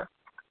 I don't know.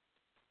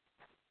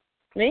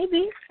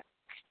 Maybe.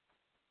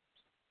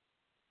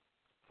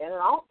 Get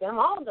them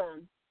all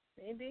done.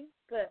 Maybe.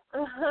 But,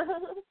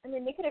 I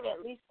mean, they could have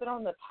at least put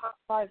on the top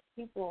 5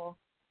 people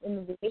in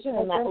the division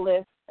on that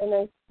list.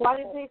 And why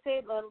did they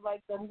say,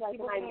 like, the like,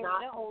 people am I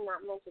not paying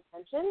that much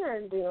attention,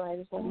 or do I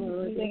just want to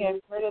you think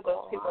I've heard of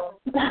those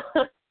people?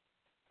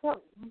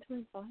 What,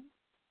 125?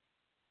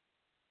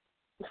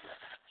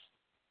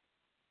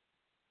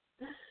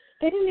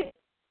 They didn't even...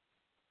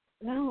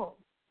 No.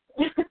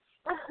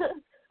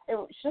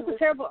 That's a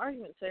terrible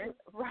argument, sir.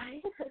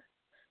 Right?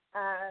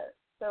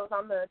 So it was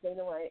on the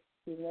Dana White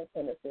season of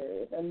tennis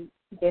series, and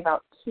he gave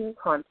out 2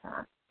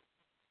 contracts.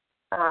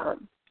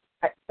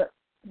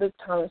 The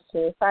Thomas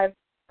series, 5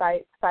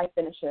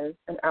 finishes,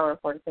 an hour and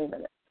 43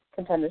 minutes.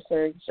 Contender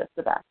series is just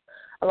the best.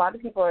 A lot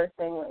of people are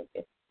saying, like,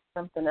 it's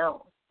something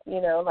else.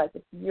 You know, like,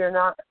 if you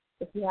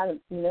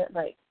haven't seen it,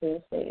 like,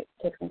 seriously,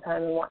 take some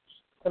time and watch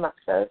some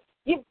episodes.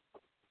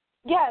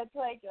 Yeah, it's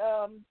like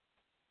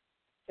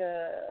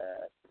the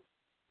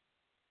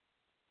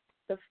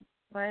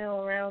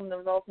final round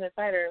of Ultimate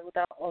Fighter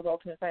without all the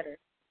Ultimate Fighters.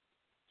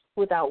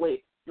 Without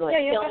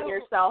killing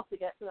yourself to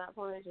get to that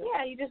point.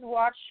 Yeah, you just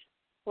watch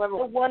the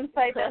one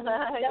fight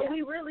that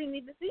we really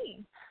need to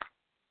see.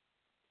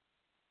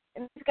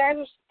 And these guys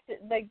are,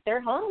 like,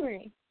 they're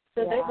hungry,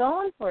 so they're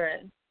going for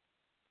it.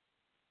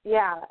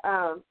 Yeah,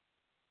 I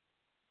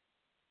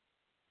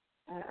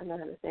don't know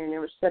how to say her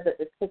name. She said that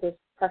it's because there's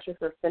pressure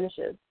for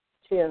finishes,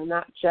 too,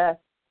 not just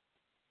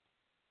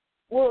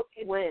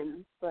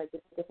wins. Like,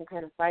 it's a different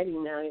kind of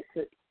fighting now.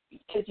 Because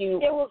as you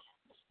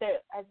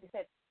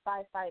said,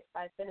 5 fights,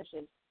 5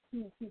 finishes.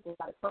 2 people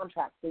got a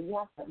contract, so you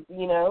have them.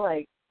 You know,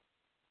 like,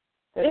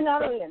 you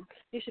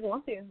should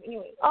want to,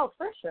 anyway. Oh,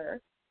 for sure.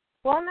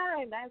 Well, not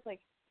only that, it's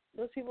like,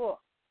 those people,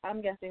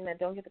 I'm guessing, that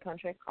don't get the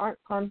contract aren't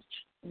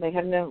they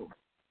have no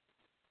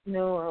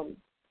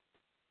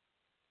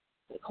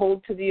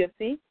hold to the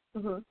UFC.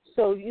 Mm-hmm.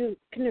 So you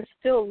can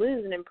still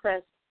lose and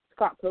impress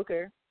Scott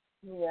Coker.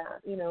 Yeah.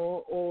 You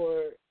know,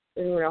 or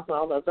anyone else in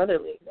all those other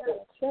leagues. Yeah,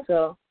 sure.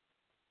 So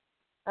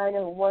I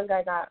know one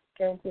guy got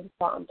guaranteed a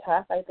spot on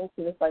Tough. I think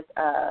he was like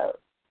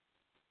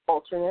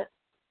alternate,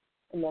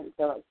 and then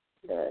so like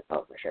they're like,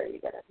 oh, for sure you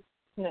get it.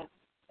 No.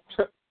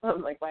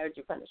 I'm like, why would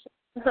you punish him?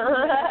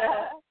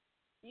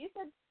 You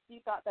said you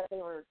thought that they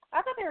were.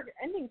 I thought they were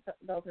ending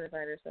Bellator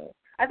Fighter, so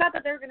I thought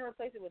that they were going to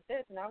replace it with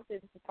this, and obviously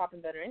this is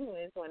popping better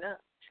anyways. Why not?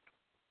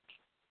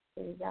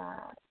 We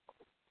got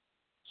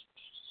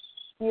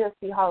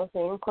UFC Hall of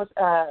Fame, of course.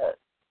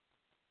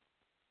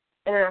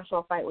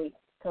 International Fight Week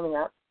coming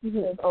up,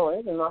 as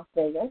always, in Las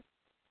Vegas,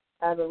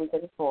 the week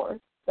of the 4th.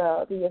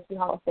 So the UFC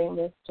Hall of Fame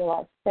is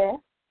July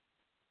 5th.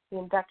 The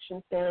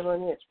induction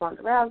ceremony, it's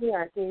Ronda Rousey,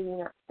 Art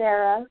Davey,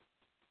 Sarah,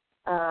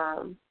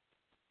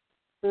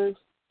 Bruce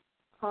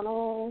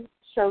Connell,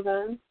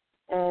 Shogun,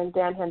 and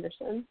Dan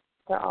Henderson.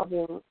 They're all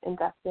being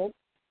inducted.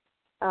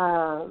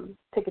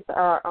 Tickets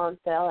are on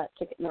sale at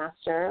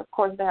Ticketmaster. Of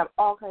course, they have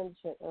all kinds of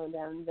shit going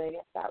down in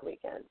Vegas that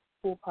weekend.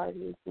 Pool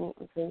parties, meet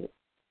and greet.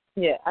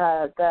 Yeah.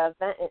 The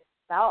event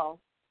itself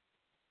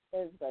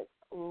is like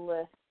a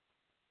list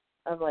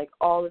of like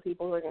all the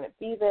people who are going to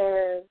be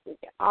there. We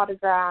get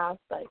autographs,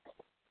 like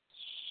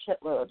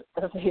shitload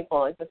of people.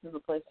 Like this is the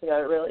place to go.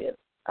 It really is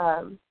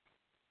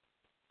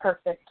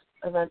perfect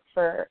event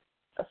for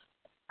an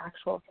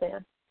actual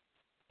fan.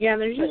 Yeah,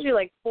 and there's usually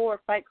like 4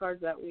 fight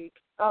cards that week.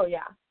 Oh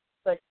yeah,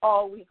 like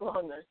all week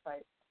long there's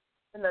fights,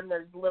 and then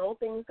there's little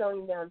things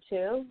going down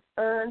too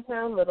around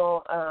town,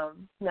 little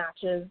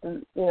matches,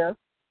 and you know.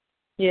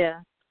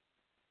 Yeah.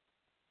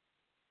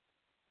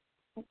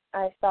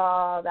 I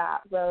saw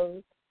that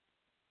Rose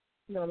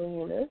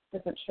Namajunas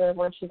isn't sure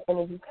when she's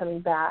going to be coming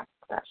back.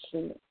 That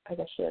I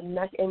guess she had a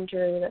neck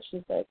injury that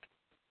she's like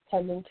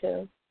tending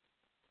to.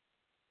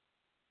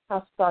 I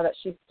also saw that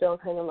she's still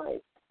kind of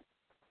like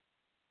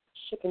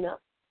shaking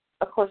up.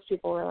 Of course,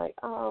 people were like,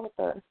 "Oh, what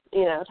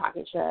the,"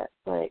 talking shit,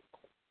 like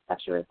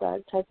that she was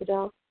dead type of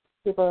deal.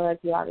 People are like,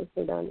 "You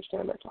obviously don't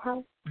understand mental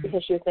health,"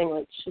 because she was saying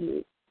like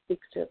she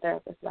speaks to a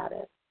therapist about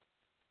it,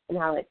 and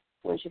how like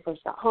when she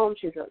first got home,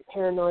 she was really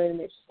paranoid, and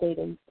they just stayed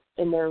in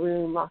their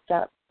room locked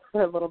up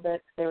for a little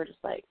bit. They were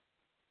just like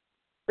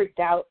freaked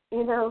out,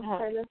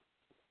 kind of.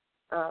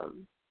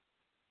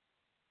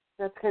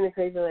 That's kind of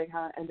crazy, like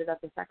how it ended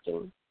up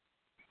affecting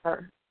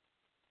her.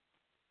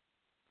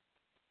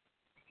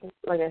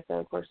 Like I said,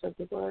 of course, some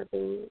people are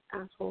being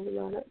assholes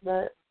about it,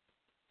 but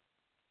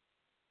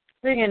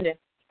what are you going to do?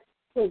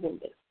 What are you going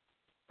to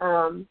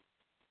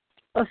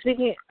do?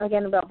 Speaking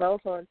again about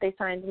Bellator, they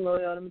signed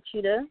Lyoto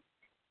Machida.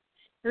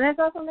 And I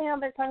saw something out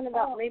there talking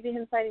about maybe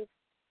him fighting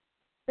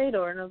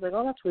Fedor, and I was like,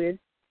 oh, that's weird.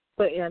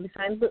 But, yeah, they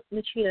signed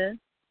Machida.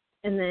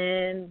 And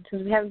then,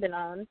 since we haven't been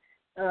on,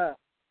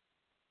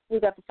 we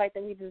got the fight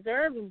that we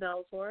deserve in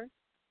Bellator.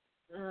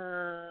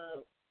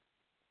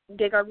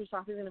 Gegard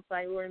Mousasi is going to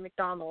fight Rory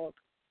McDonald,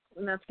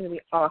 and that's going to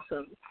be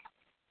awesome.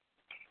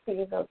 I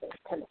think those are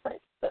kind of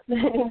fights, but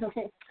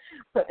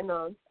putting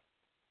on.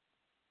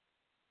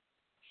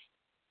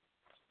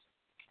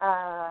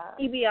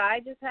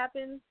 EBI just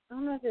happened. I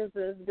don't know if it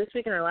was this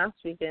weekend or last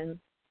weekend.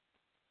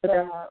 But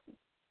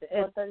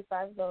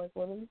 135 is the like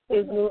women's.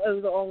 It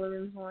was the all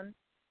women's one.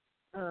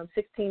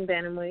 16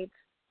 bantamweights.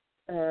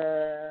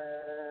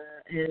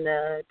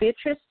 And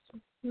Beatrice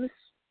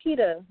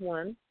Mosqueda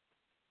won.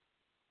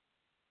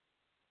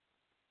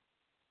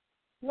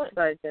 What?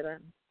 Sorry, did I?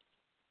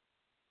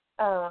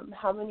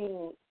 How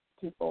many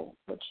people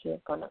would she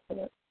have gone up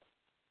against?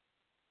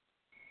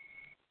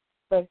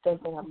 Like, does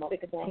they have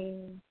multiple?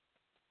 16.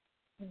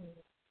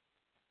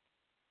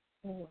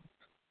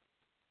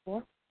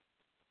 What?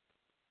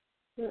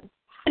 Yeah.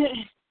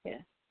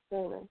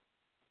 Very nice.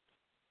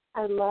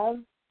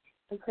 I'm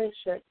pretty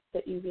sure it's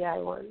the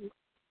EBI ones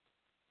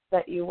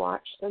that you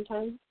watch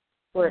sometimes,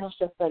 where it's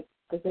just like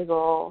the big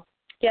old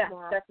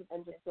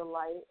and just the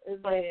light is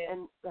like,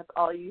 and that's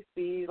all you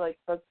see, like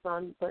the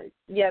sun, like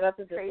that's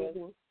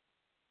crazy.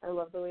 I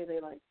love the way they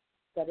like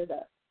set it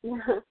up.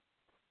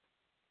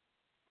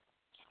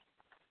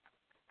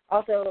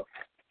 Also,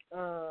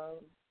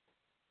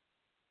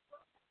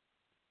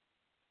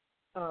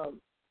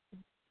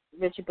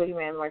 Richie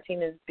Boogeyman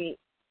Martinez beat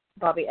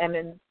Bobby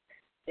Emmons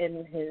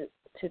to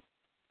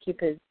keep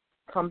his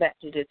combat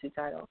jiu-jitsu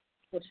title.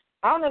 Which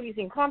I don't know if you've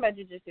seen combat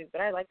jiu-jitsu,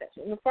 but I like that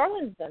shit.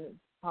 Macfarlane's done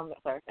combat.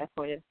 Sorry, I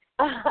pointed.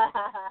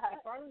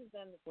 Macfarlane's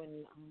done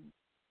when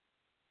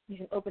you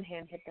can open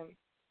hand hit them.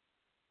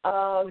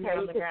 Oh, when you're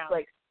on the ground,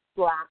 like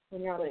slap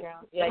when you're on the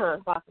ground. Yeah,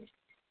 boxing.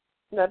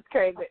 That's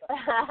crazy.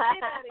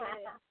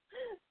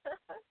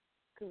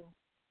 Cool.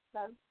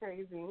 That's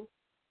crazy.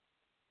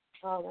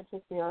 Oh, that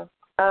pissed me off.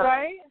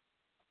 Right?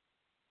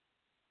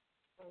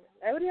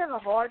 I would have a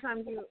hard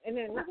time to, and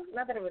then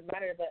not that it would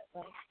matter, but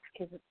like,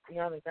 because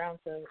you're on the ground,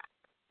 so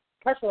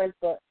pressurized,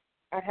 but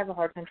I'd have a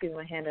hard time keeping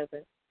my hand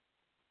open.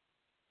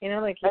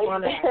 Like you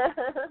want to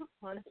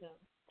punch him.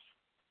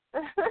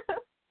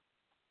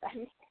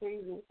 That's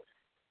crazy.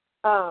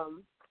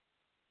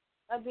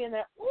 I'd be in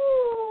there.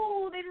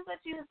 Ooh, they just let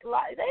you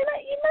slap. They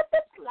let you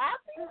them slap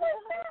you like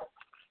that.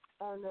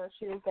 Oh no,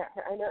 she didn't get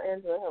her. I know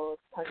Angela Hill was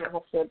talking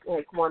about how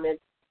she wanted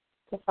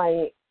to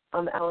fight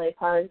on the LA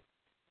card.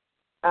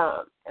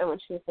 And when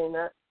she was saying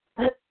that,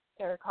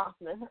 Sarah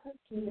Kaufman,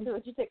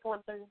 would you take a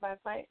 135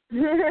 fight?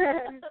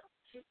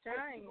 She's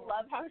trying. I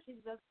love how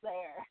she's just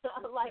there.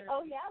 I'm like,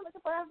 oh yeah,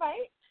 looking for a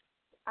fight.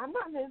 I'm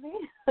not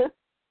busy.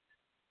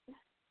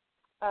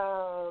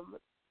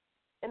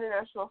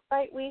 International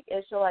Fight Week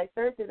is July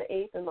 3rd through the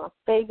 8th in Las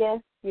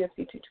Vegas. UFC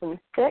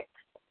 226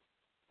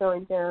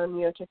 going down.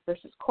 Miocic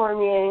versus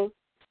Cormier.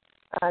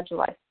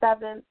 July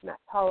 7th, Max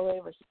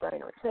Holloway versus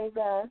Brian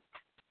Ortega.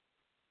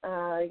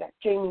 You got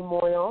Jamie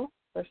Moyle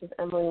versus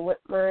Emily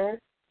Whitmer.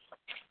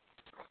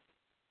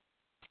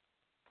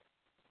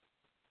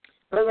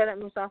 What about that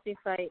Mousasi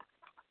fight?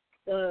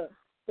 The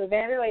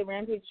Vanderlei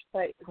Rampage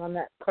fight is on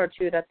that card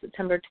too. That's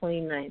September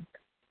 29th.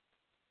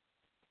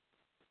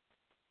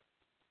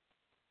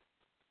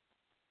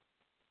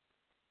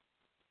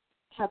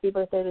 Happy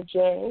birthday to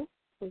Jay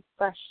with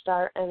Fresh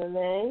Start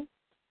MMA.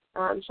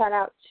 Shout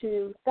out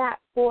to Fat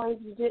Boy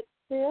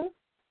Jiu-Jitsu.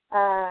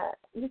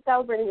 He's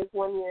celebrating his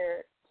 1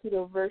 year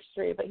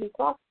ketoversary, but he's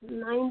lost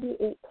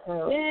 98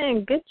 pounds.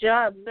 Dang, good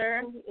job,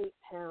 sir. 98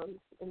 pounds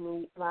in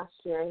the last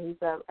year.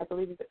 He's I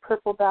believe he's a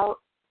purple belt.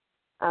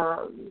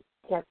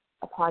 He has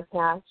a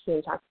podcast where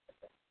he talks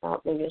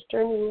about maybe his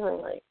journey or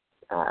like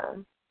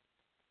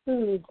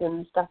foods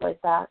and stuff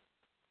like that.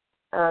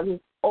 He's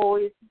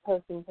always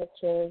posting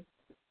pictures.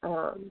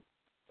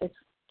 It's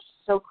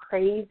so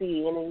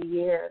crazy in a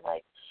year.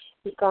 Like,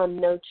 he's gone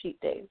no cheat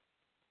days.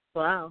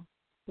 Wow.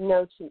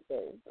 No cheat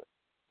days.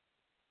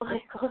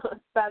 Like,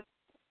 that's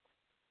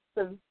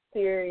some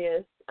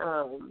serious,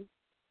 what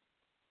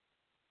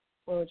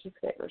would you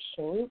say,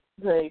 restraint?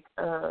 Like,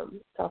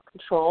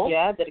 self-control.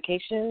 Yeah,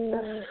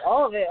 dedication.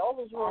 All of it. All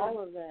those words.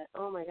 All of it.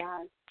 Oh, my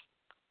God.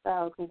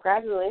 So,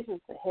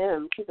 congratulations to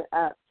him. Keep it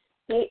up.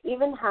 He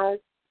even has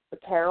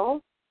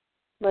apparel,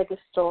 like a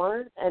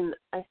store, and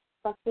I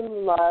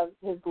fucking love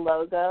his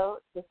logo,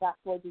 the Fat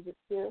Boy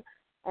Jiu-Jitsu,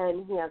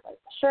 and he has, like,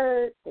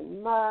 shirts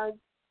and mugs.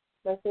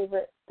 My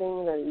favorite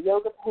thing are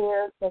yoga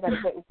pants. I got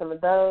to get in some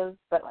of those,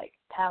 but, like,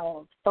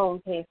 towels, phone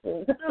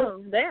cases.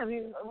 Oh, damn.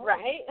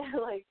 Right?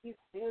 Like, he's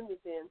doing the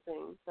damn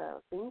thing,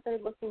 so things are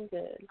looking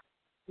good.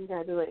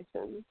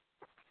 Congratulations.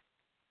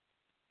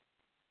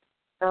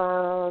 I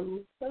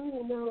don't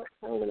even know what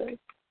time it is.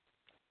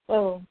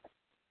 Oh,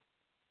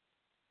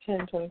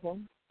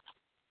 10:24.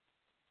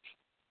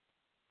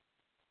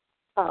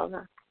 Oh,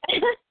 no.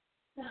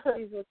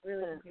 He's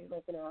really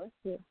looking honest.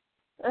 Yeah.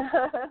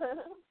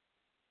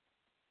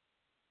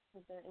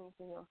 Is there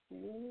anything else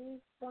you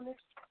want to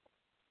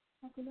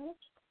talk about?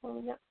 What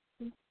we got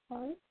some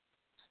time?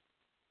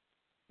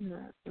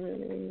 Not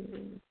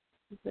really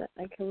that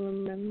I can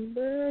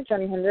remember.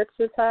 Johnny Hendricks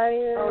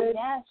retired. Oh,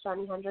 yes.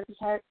 Johnny Hendricks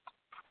retired.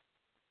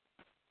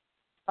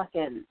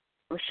 Fucking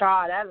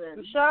Rashad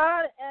Evans.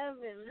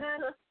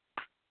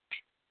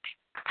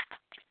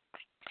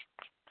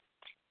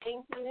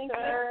 Thank you,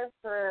 sir,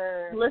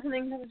 for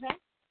listening to the show.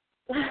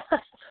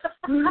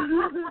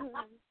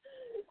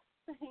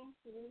 Thank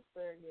you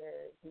for your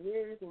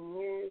years and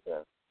years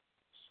of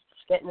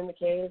getting in the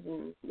cave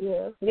and, you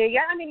know.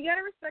 Yeah, I mean, you got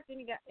to respect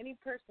any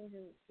person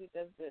who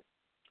does this.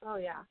 Oh,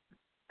 yeah.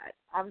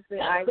 Obviously,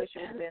 I wish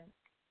it had been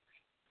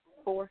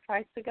 4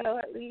 fights ago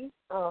at least.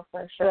 Oh,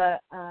 for sure.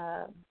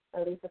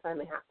 But at least it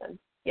finally happened.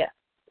 Yeah.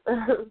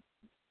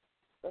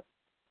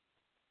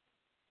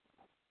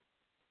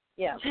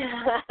 Yeah.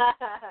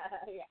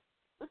 Yeah.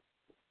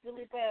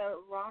 Felipe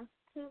Ron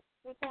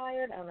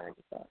retired? I don't know, I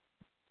just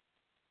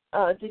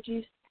thought. Did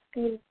you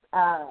see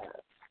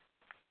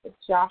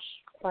Josh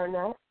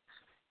Barnett?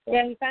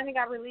 Yeah, he finally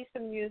got released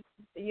from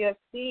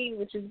UFC,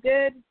 which is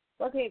good.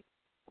 Okay,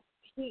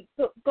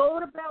 go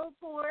to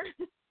Bellator.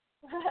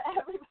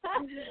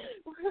 Everybody,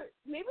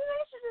 maybe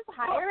they should just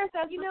hire us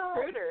as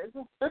recruiters.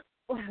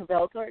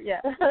 Bellator,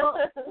 yeah. Well,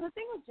 the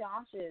thing with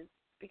Josh is,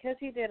 because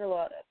he did a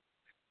lot of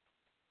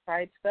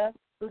pride stuff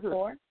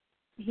before,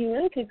 he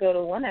really could go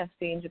to ONE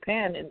FC in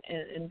Japan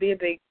and be a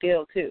big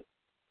deal too.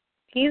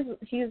 He's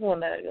one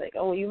that would be like,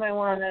 oh, you might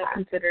want to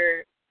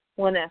consider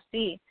ONE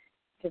FC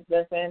because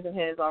they're fans of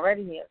his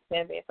already. He has a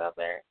fan base out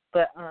there.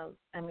 But,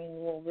 I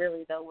mean, well,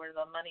 really, though, where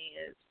the money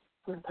is.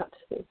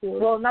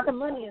 Well, not the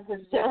money is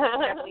because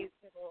Japanese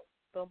people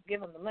don't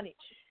give them the money.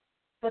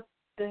 But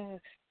the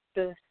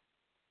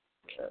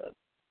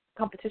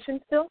competition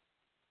still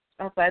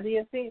outside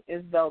the UFC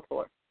is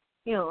Bellator.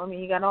 You know, I mean,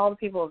 you got all the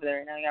people over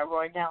there now. You got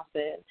Roy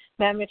Nelson,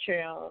 Matt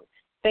Mitrione,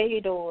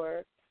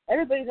 Fedor.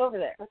 Everybody's over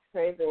there. That's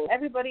crazy.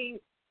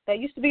 Everybody that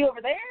used to be over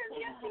there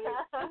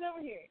is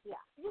over here. Yeah.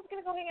 You're just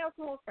going to go hang out with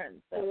some old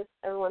friends. So.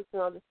 Every once in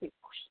a while, just be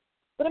whoosh.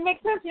 But it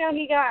makes sense, you know,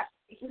 he got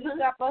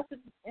busted,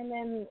 and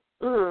then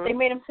they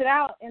made him sit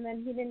out, and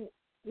then he didn't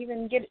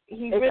even get –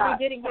 he really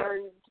didn't get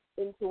 –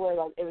 into where,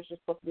 like, it was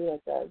just supposed to be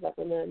like that. Like,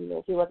 and then,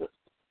 like, he wasn't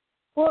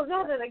 – well,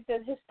 no,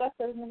 his stuff,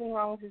 there was nothing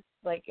wrong with his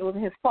 – like, it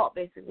wasn't his fault,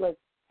 basically. Like,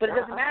 but it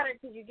doesn't matter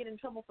because you get in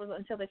trouble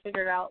until they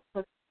figure it out.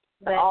 That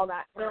all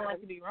that. They don't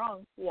like to be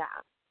wrong. Yeah.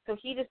 So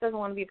he just doesn't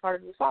want to be a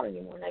part of the sport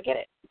anymore, and I get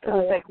it.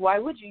 Because it's like, why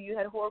would you? You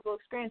had a horrible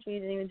experience when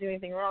you didn't even do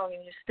anything wrong,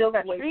 and you still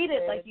got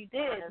treated like you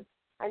did.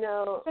 I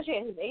know. Especially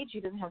at his age,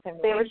 he doesn't have time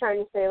to They were trying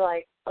to say,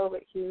 like, oh,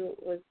 but he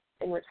was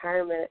in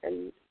retirement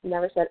and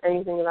never said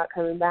anything about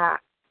coming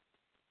back.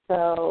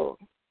 So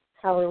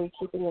how are we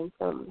keeping him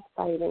from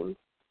fighting?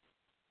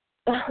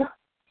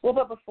 Well,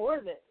 but before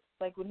this,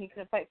 like, when he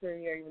couldn't fight for a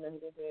year even though he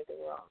didn't do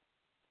anything wrong.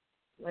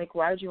 Like,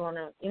 why would you want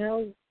to, you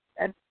know,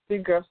 I'd be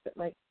gross, but,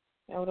 like,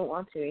 I wouldn't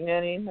want to, you know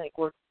what I mean? Like,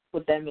 work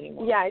with them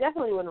anymore. Yeah, I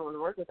definitely wouldn't want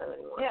to work with them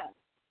anymore. Yeah.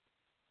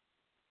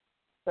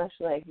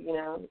 Especially, like, you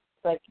know, it's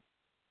like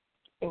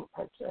being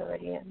punched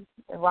already and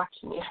they're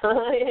watching you.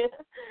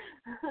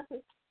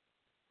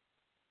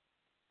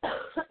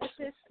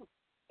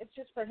 It's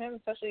just for him,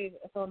 especially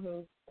someone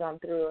who's gone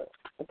through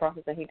the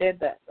process that he did,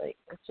 that, like,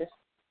 it's just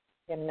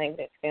a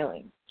negative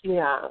feeling.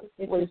 Yeah.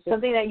 It's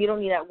something that you don't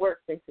need at work,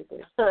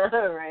 basically.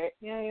 Right.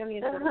 Yeah, you don't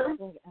need to go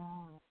to work.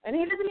 And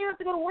he doesn't even have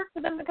to go to work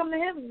for them to come to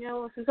him, you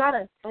know,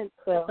 Susada.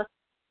 So.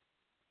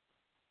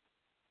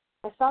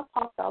 I saw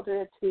Paul Felder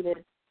had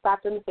tweeted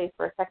slapped in the face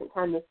for a second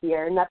time this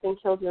year. Nothing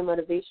kills your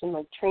motivation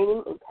like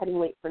training and cutting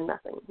weight for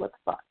nothing. What the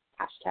fuck?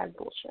 Hashtag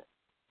bullshit.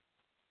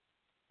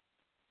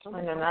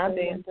 I know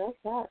nothing. Does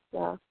that,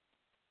 so.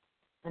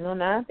 I know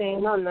nothing. I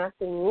know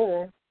nothing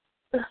either.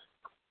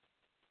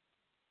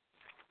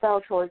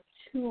 Bellator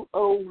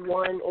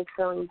 201 is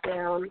going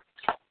down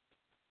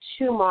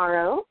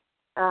tomorrow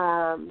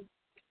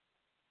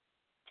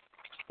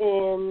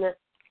in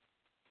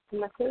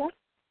Temecula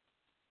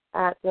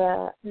at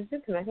the... Is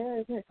it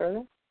Temecula? Isn't it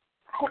further?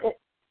 It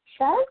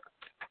says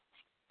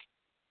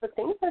the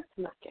thing says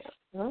Temecula.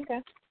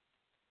 Okay.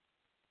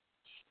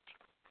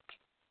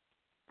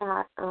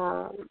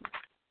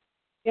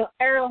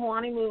 Ariel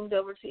Hawani moved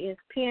over to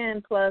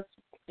ESPN Plus,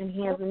 and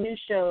he has a new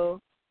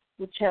show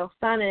with Chael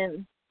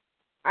Sonnen.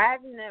 I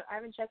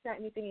haven't checked out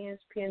anything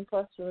ESPN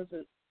Plus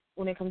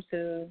when it comes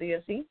to the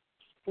UFC.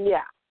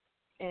 Yeah.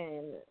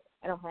 And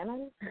I don't plan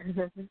on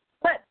it.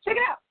 But check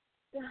it out.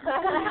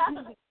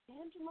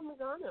 Angela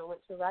Magano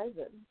went to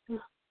Ryzen.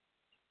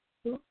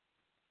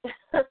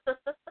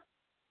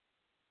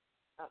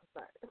 Oh,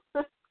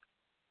 sorry.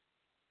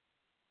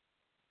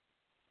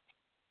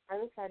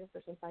 I'm excited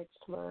for some fights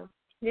tomorrow.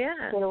 Yeah.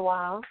 It's been a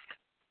while.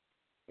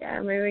 Yeah,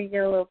 maybe we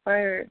get a little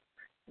fire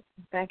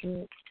back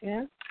in,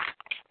 yeah?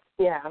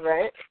 Yeah,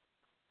 right?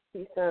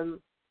 See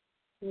some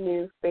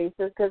new faces.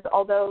 Because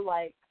although,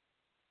 like,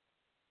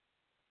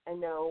 I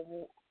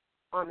know,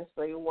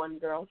 honestly, one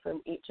girl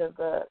from each of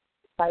the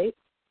fights,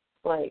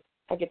 like,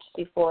 I get to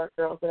see 4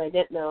 girls that I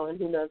didn't know, and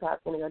who knows how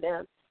it's going to go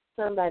down.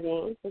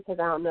 Somebody, because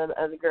I don't know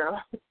the other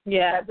girl.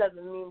 Yeah. That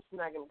doesn't mean she's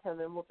not going to come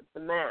in with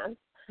some math.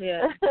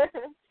 Yeah.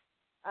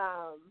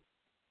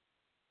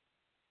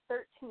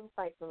 13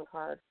 fights on the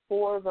card,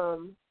 4 of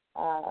them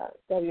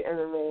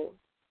WMMA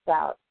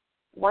bout,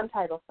 1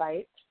 title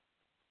fight,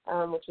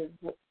 which is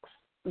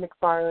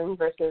Macfarlane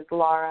versus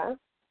Lara.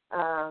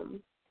 I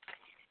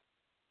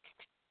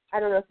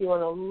don't know if you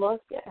want to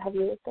look at, have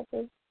you looked at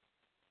this?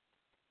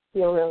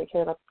 You don't really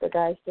care about the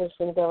guys, so just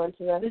going to go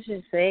into this. Let's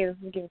just say, let's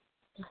give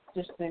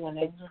just say my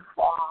name.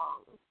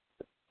 Long.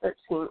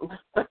 13.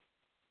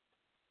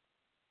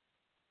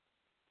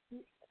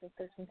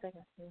 13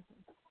 seconds.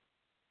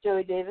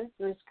 Joey Davis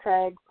versus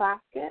Craig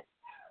Plaskett.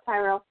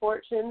 Tyrell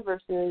Fortune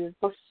versus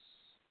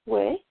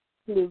Boswe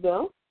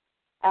Lugo.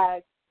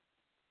 Then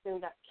we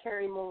got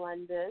Kerry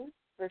Melendez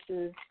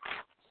versus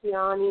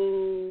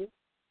Tiani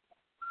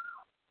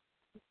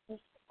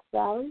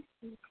Sally.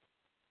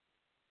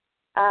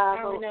 I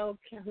don't know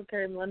who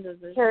Kerry Melendez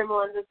is. Kerry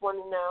Melendez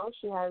 1-0.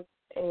 She has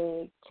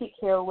a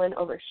TKO win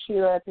over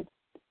Sheila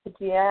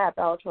Padilla at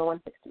Bellator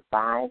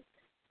 165.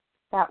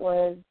 That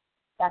was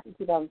back in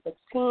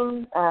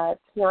 2016.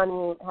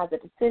 Tiani has a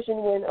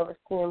decision win over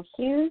Sam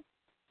Hughes.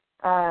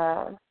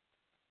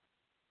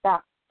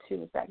 That too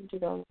was back in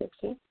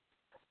 2016.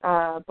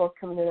 Both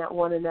coming in at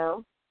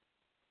 1-0.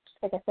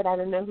 Like I said, I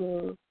don't know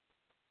who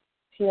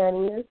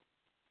Tiani is,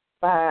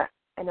 but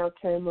I know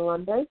Kerry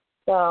Melendez,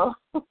 so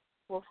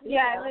we'll see.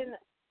 Yeah,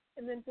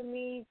 and then for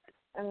me,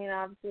 I mean,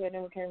 obviously I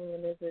know what Kerry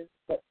Melendez is,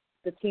 but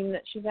the team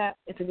that she's at,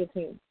 it's a good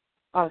team.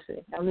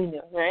 Obviously, I mean,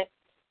 right?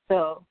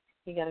 So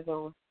you got to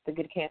go with the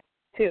good camp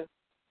too.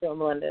 So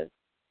Melendez,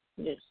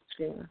 just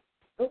screaming.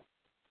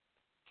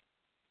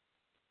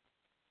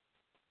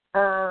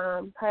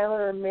 Paola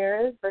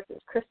Ramirez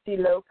versus Christy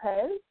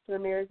Lopez.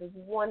 Ramirez is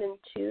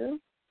 1-2.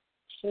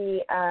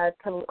 She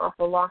coming off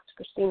a loss to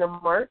Christina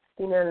Marks,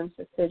 unanimous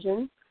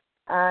decision.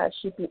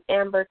 She beat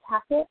Amber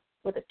Tackett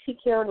with a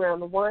TKO in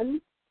round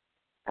 1.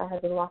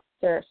 Has a loss to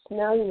Sarah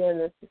Snow,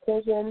 unanimous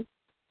decision.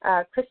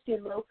 Christy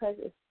Lopez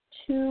is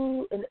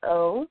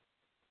 2-0.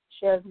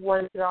 She has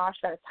 1 draw.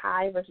 She got a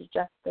tie versus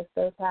Jessica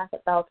Sotak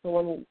at Bellator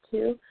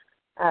 182.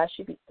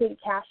 She beat Katie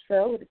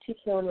Castro with a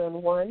TKO in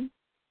round 1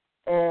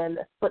 and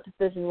a split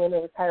decision win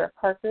over Tyra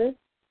Parker. Of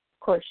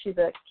course, she's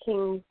a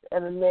King's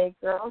MMA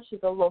girl.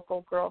 She's a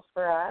local girl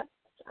for us.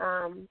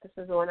 This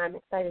is the one I'm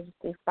excited to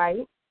see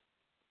fight.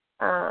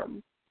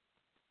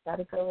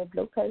 Gotta go with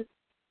Lopez.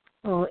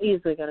 Oh,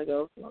 easily gotta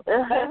go with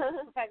Lopez.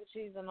 The fact that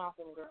she's an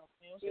awesome girl.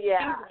 You know, she's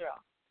a girl.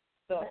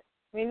 So,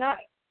 I mean, not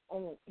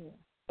only,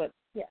 but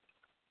yeah.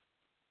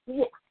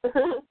 Yeah.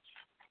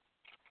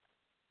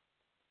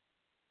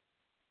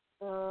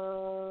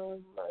 Oh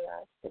my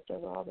gosh, skipped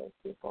over all those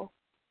people.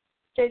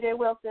 J.J.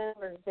 Wilson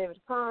versus David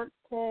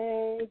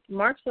Conte.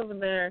 Mark's over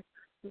there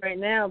right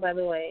now, by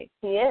the way.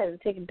 He is.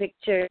 Taking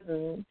pictures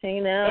and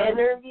hanging out.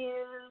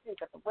 Interviews. He's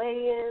got the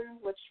weigh-in,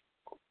 which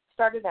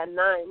started at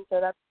 9,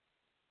 so that's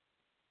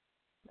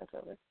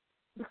over.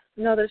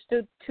 No, there's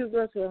still 2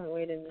 girls who haven't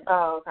weighed in yet.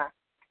 Oh, okay.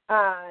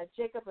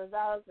 Jacob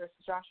Rosales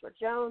versus Joshua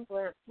Jones.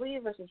 Lance Lee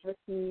versus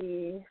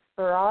Ricky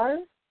Farrar.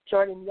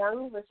 Jordan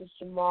Young versus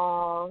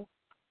Jamal.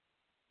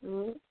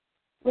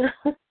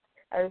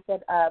 I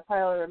said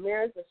Paola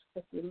Ramirez versus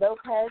Christy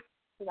Lopez.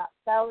 We got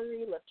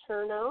Valerie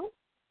Letourneau.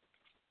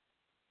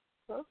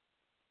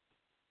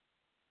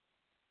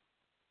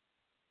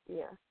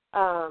 Yeah.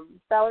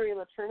 Valerie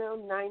Letourneau,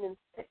 9-6,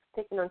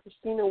 taking on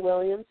Christina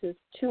Williams, who's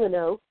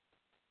 2-0.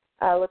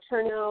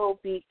 Letourneau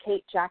beat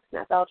Kate Jackson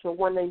at Bellator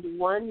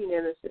 191,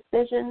 unanimous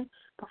decision.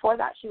 Before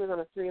that, she was on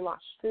a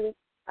 3-loss streak.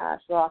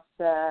 She lost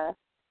to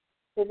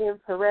Vivian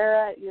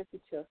Pereira at UFC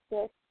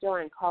 206,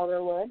 Joanne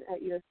Calderwood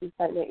at UFC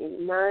Fight Night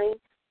 89.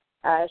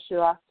 She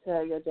lost to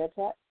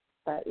Yodeta,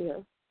 but,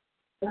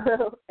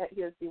 at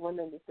UFC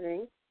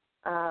 193.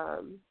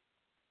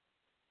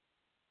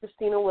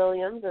 Christina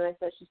Williams, and I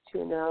said she's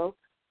 2-0.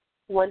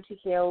 1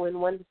 TKO win,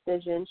 1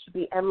 decision. She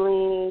beat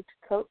Emily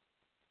Coates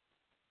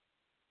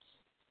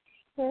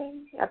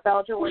at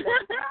Bellator 195.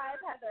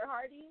 Heather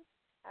Hardy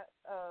at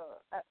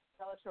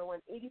Bellator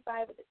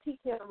 185 with a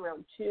TKO in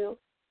round 2.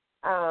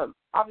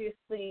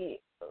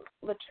 Obviously,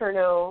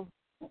 Letourneau,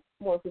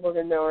 more people are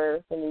going to know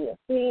her from the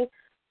UFC.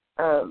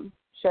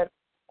 She had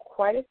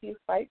quite a few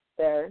fights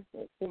there.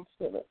 I think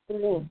she had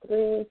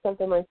 3-3,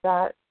 something like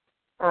that.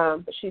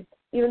 But she's,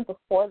 even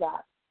before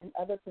that, in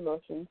other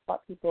promotions,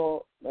 fought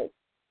people like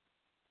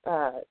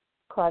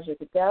Claudia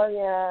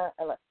Gadelia,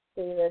 Alexa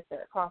Davis,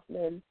 Eric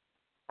Hoffman.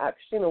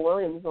 Christina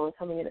Williams is only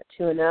coming in at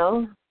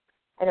 2-0.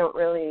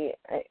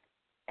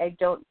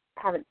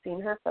 Haven't seen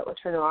her, but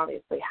Letourneau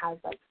obviously has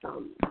like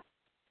some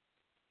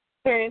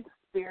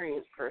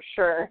experience for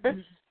sure,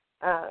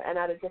 and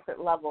at a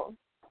different level.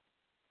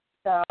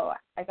 So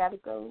I got to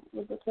go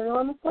with Letourneau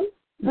on this one.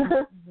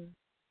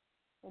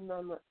 And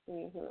then let's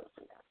see who else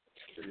we got.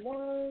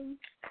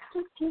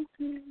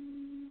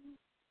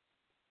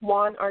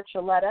 Juan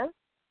Archuleta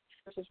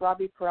versus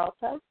Robbie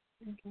Peralta.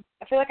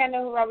 I feel like I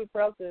know who Robbie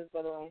Peralta is,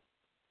 by the way.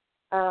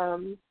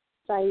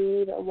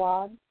 Saeed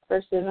Awad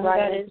versus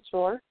Ryan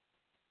Couture.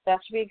 That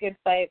should be a good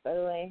fight, by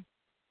the way.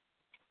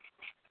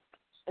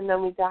 And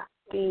then we got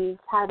the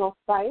title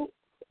fight.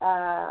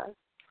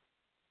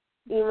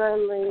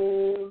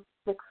 Lee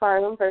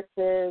Macfarlane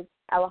versus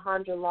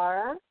Alejandra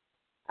Lara.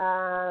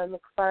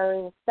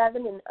 Macfarlane is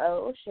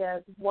 7-0. She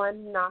has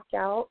 1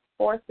 knockout,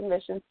 4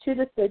 submissions, 2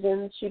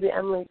 decisions. She beat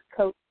Emily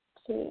Coates.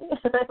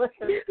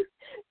 Bellator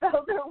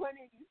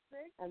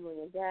 186.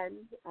 Emily again.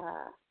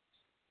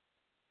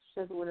 She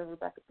has a win over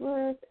Rebecca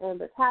Lewis,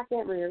 Amber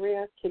Tackett, Maria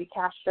Rios, Kitty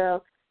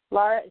Castro.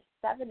 Lara is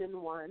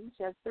 7-1.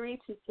 She has 3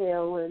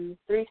 TKO wins,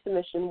 3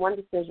 submissions, 1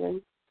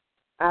 decision.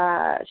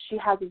 She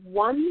has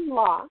 1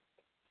 loss,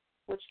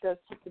 which goes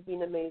to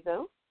Sabina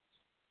Mazo.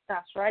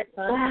 That's right,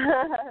 son.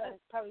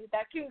 Probably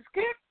that cute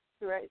kick.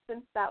 Right.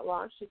 Since that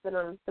loss, she's been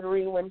on a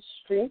 3-win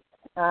streak.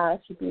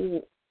 She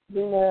beat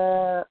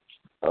Zina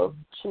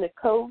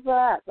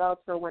Ovchnikova at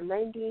Bellator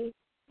 190.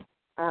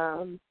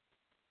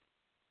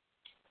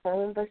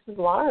 Versus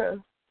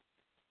Lara.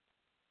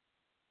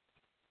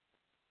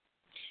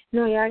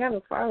 No, yeah, I got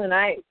McFarlane.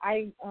 I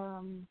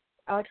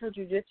like her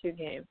jiu-jitsu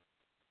game.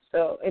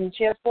 So, and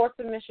she has 4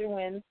 submission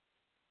wins.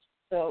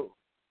 So,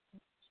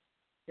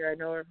 here I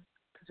know her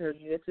because of her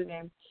jiu-jitsu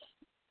game.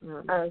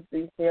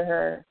 Honestly, see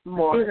her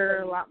more. See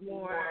her a lot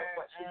more.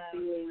 What she's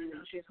doing.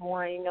 She's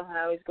Hawaiian. You know how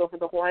I always go for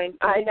the Hawaiian.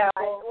 I know.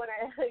 I was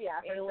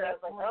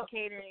like, oh,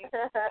 catering.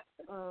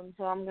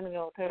 So I'm gonna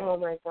go with her. Oh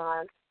my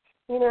God.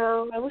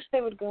 I wish they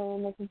would go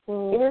and make some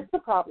food. It is the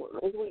problem.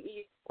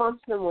 We sponsor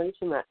them way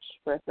too much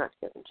for us not to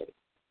give them chase.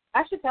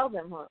 I should tell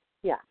them, huh?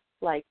 Yeah.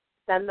 Like,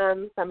 send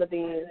them some of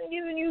these. I'm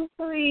giving you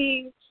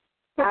free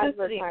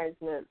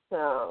advertisements.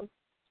 So,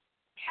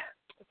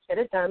 let's get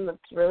it done.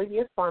 Let's really be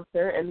a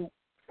sponsor and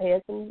pay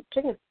us some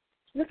chicken.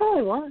 That's all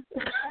I want.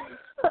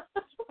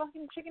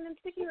 Fucking chicken and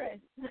sticky rice.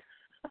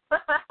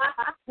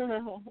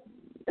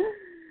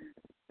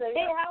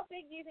 Hey, how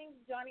big do you think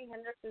Johnny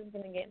Hendricks is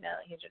going to get now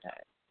that he's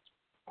retired?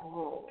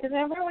 Oh. Because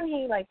remember when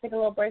he, took a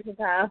little break in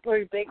time for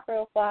his big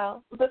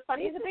profile? But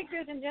funny, he's a big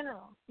dude in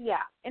general.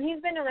 Yeah. And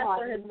he's been a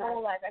wrestler his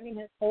whole life. I mean,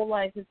 his whole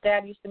life. His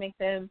dad used to make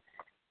them,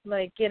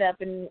 get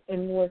up and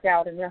work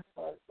out and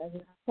wrestle.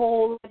 His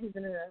whole life he's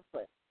been a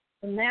wrestler.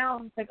 And now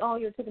it's like, oh,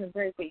 you're taking a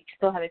break, but you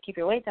still have to keep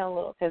your weight down a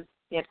little because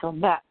you had to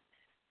come back.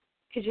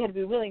 Because you had to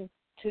be willing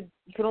to,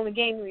 you could only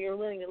gain when you were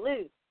willing to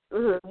lose.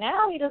 Mm-hmm.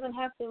 Now he doesn't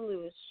have to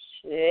lose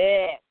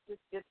shit.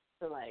 Just gets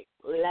to, let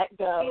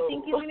go. Do you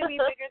think he's going to be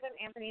bigger than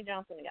Anthony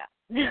Johnson got?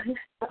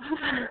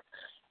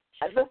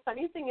 The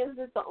funny thing is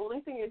the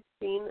only thing I've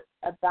seen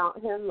about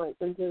him,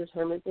 since his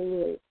retirement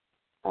thing,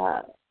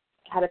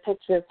 had a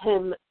picture of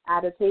him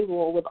at a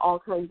table with all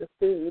kinds of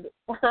food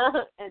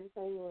and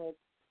saying,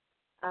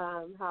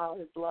 how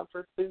his love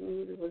for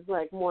food was,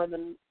 more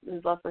than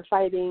his love for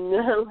fighting.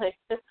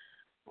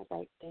 I was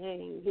like,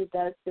 dang, he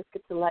does just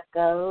get to let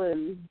go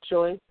and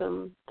enjoy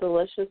some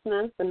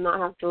deliciousness and not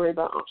have to worry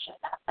about, oh, shit,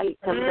 that fight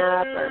coming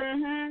up.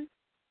 Or,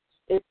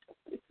 it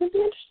could be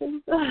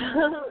interesting.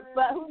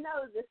 But who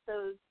knows if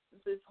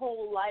this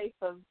whole life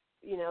of,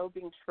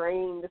 being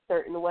trained a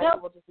certain way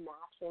will just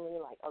naturally,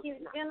 okay.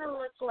 He's going to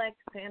look like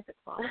Santa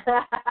Claus.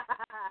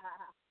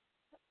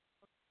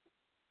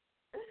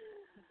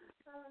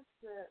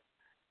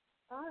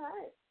 All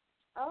right.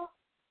 Oh,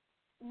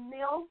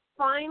 Neil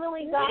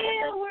finally got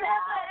it.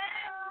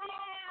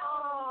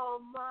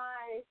 Oh,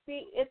 my.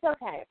 See, it's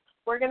okay.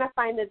 We're going to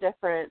find a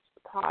different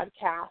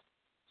podcast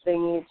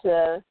thingy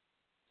to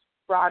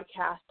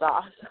broadcast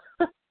off.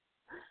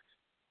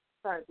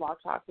 Sorry, Blog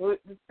Talk.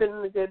 It's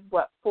been a good,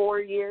 4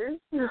 years?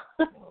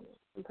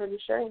 I'm pretty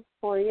sure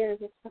 4 years.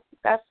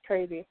 That's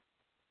crazy.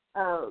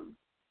 Time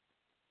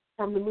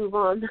to move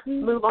on.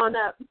 Move on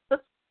up.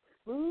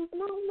 Moving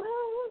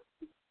on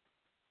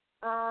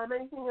up.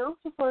 Anything else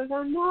before we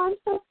go? No, I'm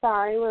so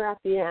sorry we're at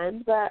the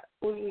end, but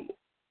we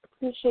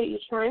appreciate you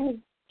trying to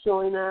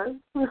join us.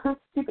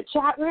 Stupid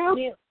chat room.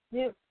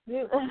 Yeah.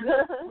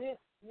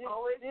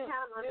 Always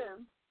count on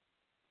him.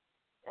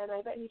 And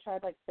I bet he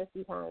tried like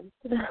 50 times.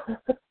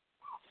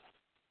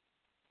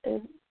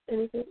 And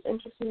anything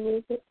interesting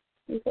music?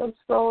 I'm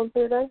scrolling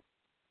through there.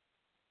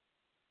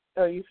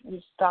 Oh, you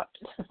stopped.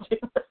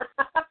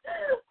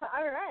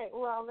 All right.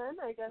 Well, then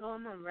I guess. Oh,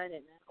 I'm on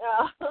Reddit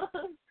now. Oh.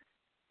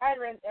 I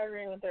read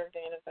with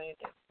everything and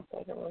anything.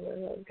 I don't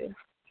remember that was good.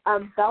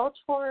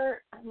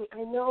 Bellator. I mean,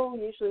 I know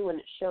usually when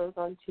it shows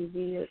on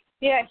TV.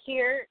 Yeah,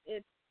 here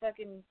it's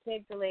fucking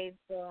tape delayed,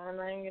 so I'm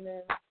not even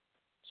gonna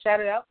shout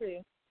it out for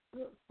you.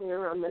 You're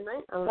around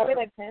midnight. Probably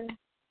like 10.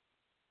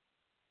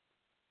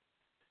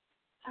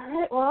 All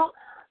right. Well,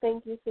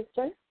 thank you,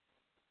 sister.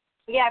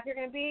 Yeah, if you're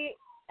gonna be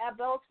at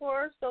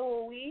Bellator, so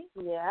will we.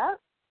 Yeah.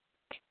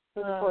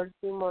 Looking forward to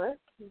seeing more.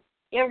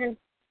 Yeah, we're gonna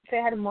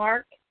say hi to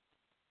Mark,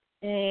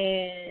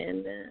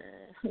 and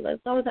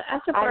let's know what the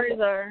after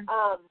parties are.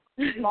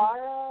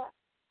 Lara,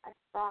 I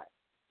thought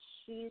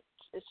she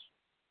is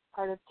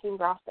part of Team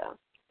Grosso.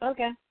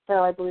 Okay.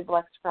 So I believe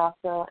Lex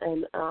Grosso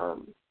and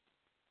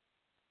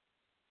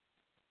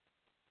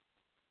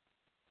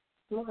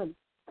come on.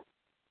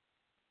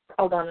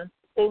 Aldana.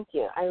 Thank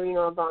you. Irene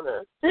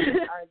Aldana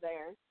are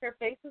there. Her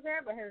face is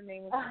there, but her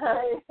name is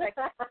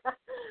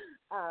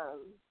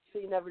so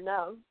you never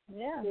know.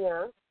 Yeah.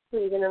 Yeah. Who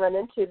are you going to run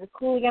into?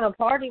 Who are we going to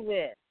party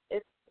with?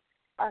 It's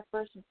our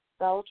first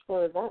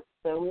Bellator event,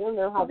 so we don't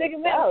know how big this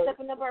event. goes.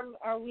 Stepping up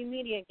our We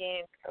Media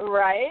game.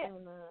 Right?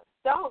 And,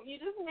 don't. You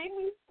just made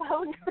me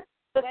so nervous.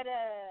 But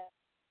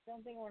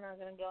don't think we're not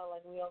going to go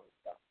like we always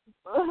go.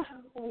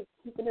 We're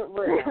keeping it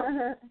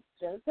real.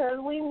 Just because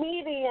we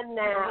media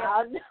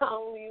now. Yeah.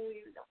 No,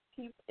 we don't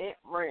keep it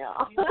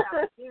real.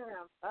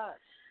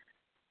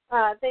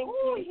 Thank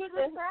you. You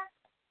just cracked?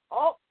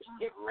 Oh,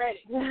 get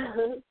ready.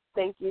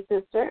 Thank you,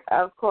 sister,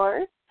 of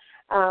course.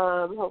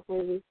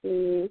 Hopefully we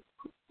see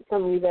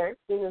some of you there.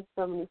 You know,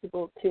 so many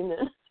people tune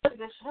in. Hey,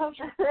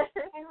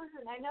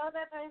 listen, I know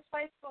that there's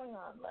fights going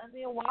on. Let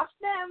me watch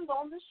them.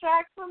 Don't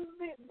distract from,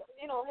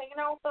 hanging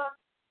out with us.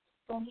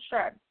 Don't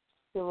distract.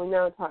 So we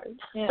know it's hard.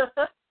 Yeah.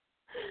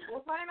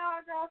 We'll find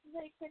autographs and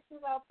take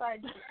pictures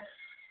outside.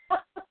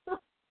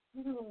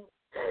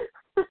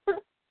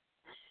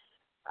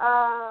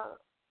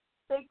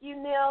 Thank you,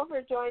 Neil,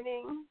 for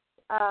joining.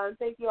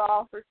 Thank you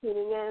all for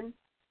tuning in.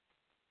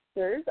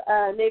 There's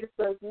Native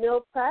Bros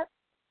Meal Prep.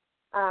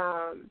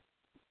 Our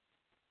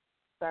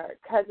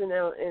cousin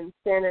out in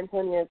San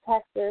Antonio,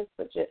 Texas,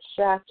 legit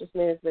chef, just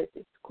made his way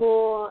through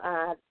school,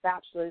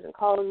 bachelor's in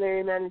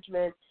culinary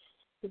management.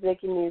 He's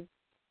making these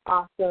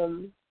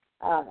awesome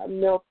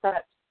meal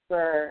preps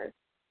for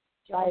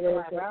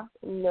fighters.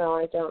 No,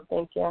 I don't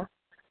think, yeah.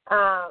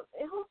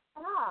 It'll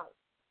stop.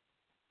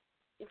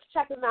 You can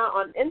check them out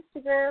on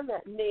Instagram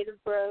at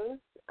Native Bros.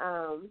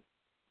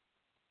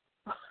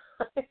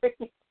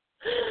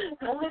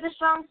 Only the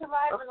strong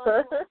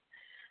survivor.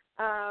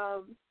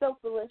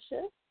 Soap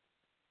Delicious.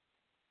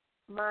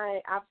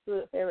 My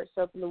absolute favorite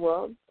soap in the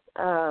world.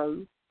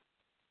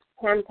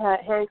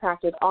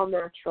 Handcrafted, all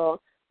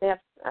natural. They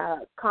have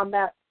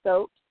combat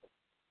soaps,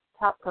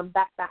 top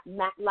combat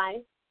matte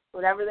life,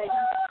 whatever they do.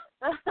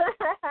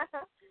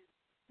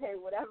 Hey,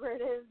 whatever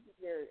it is,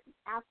 your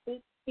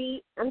athlete's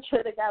feet. I'm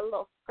sure they got a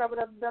little scrub it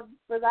up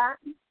for that.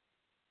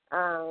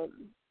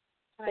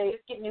 They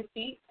just get new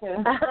feet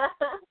too.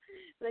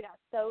 They got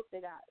soap.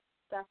 They got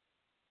stuff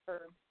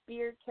for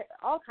beard care,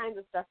 all kinds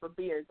of stuff for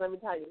beards. Let me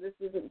tell you, this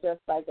isn't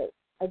just like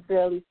a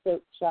girly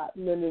soap shop.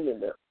 No.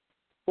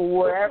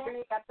 Wherever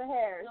you got the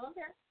hair,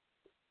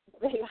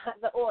 they got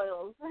the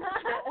oils.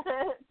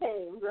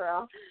 Same,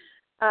 girl.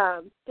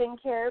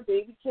 Skincare,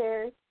 baby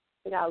care.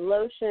 They got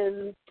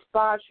lotions,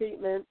 spa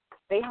treatments.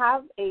 They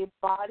have a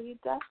body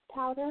dust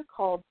powder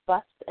called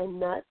Bust and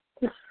Nuts.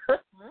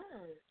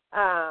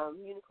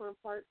 Unicorn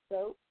Park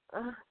soap.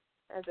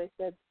 As I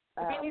said,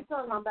 if you need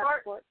some combat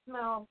sport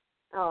smell.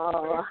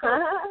 Oh.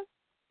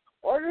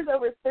 Orders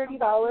over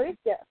 $30,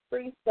 get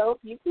free soap.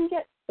 You can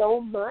get so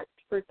much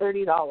for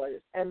 $30,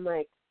 and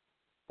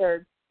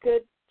they're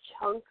good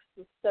chunks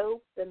of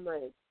soap, and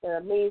they're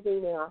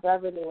amazing. They last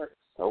forever. They work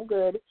so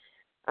good.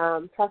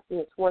 Trust me,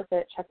 it's worth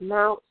it. Check them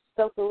out.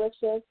 So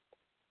delicious.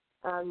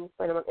 You can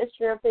find them on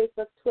Instagram,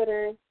 Facebook,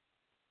 Twitter.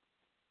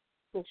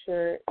 Make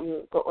sure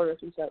you go order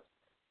some soap.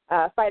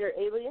 Fighter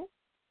Alias.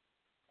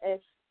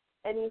 If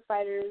any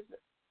fighters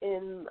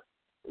in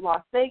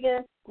Las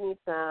Vegas need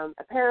some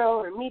apparel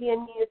or media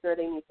needs, or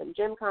they need some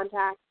gym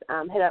contacts,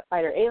 hit up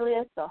Fighter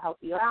Alias. They'll help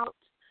you out.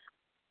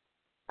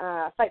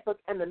 Fightbook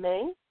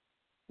MMA.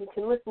 You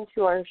can listen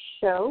to our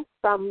show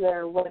from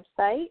their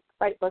website,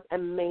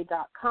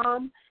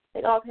 fightbookmma.com.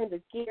 They got all kinds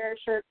of gear,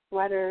 shirts,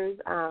 sweaters.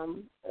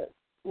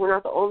 We're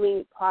not the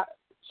only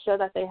show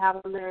that they have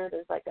on there.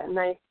 There's like a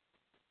nice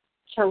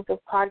chunk of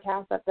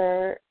podcasts that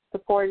they're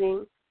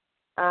supporting.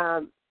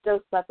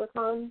 Those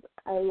Leprechauns,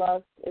 I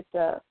love. It's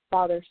a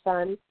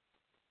father-son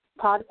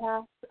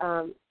podcast.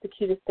 The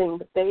cutest thing,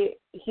 but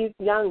he's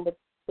young, but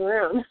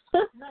around.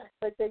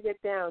 Like they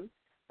get down.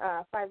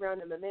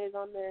 5-round MMA's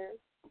on there.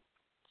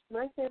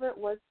 My favorite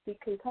was the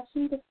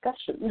concussion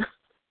discussion.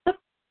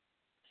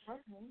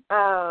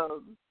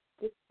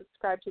 Just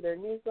subscribe to their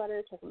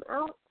newsletter, check them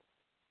out.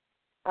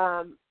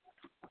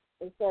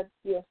 They said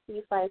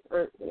UFC fights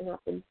aren't going to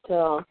happen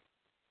until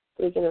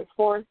the weekend of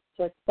the 4th,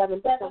 so it's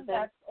 7th or something.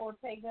 That's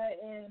Ortega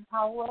and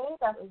Powell.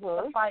 That's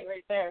the fight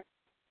right there.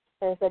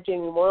 And they said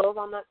Jamie Morrill's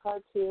on that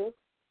card too.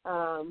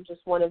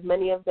 Just one of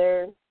many of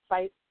their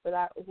fights for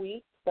that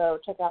week. So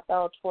check out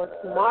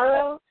Bellator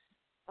tomorrow.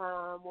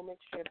 We'll make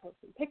sure to post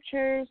some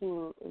pictures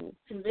and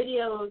some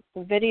videos.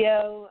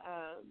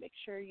 Make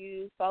sure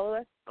you follow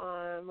us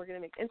we're going to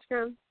make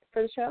Instagram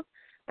for the show.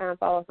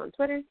 Follow us on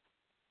Twitter.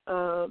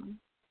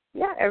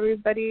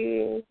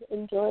 Everybody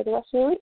enjoy the rest of your week.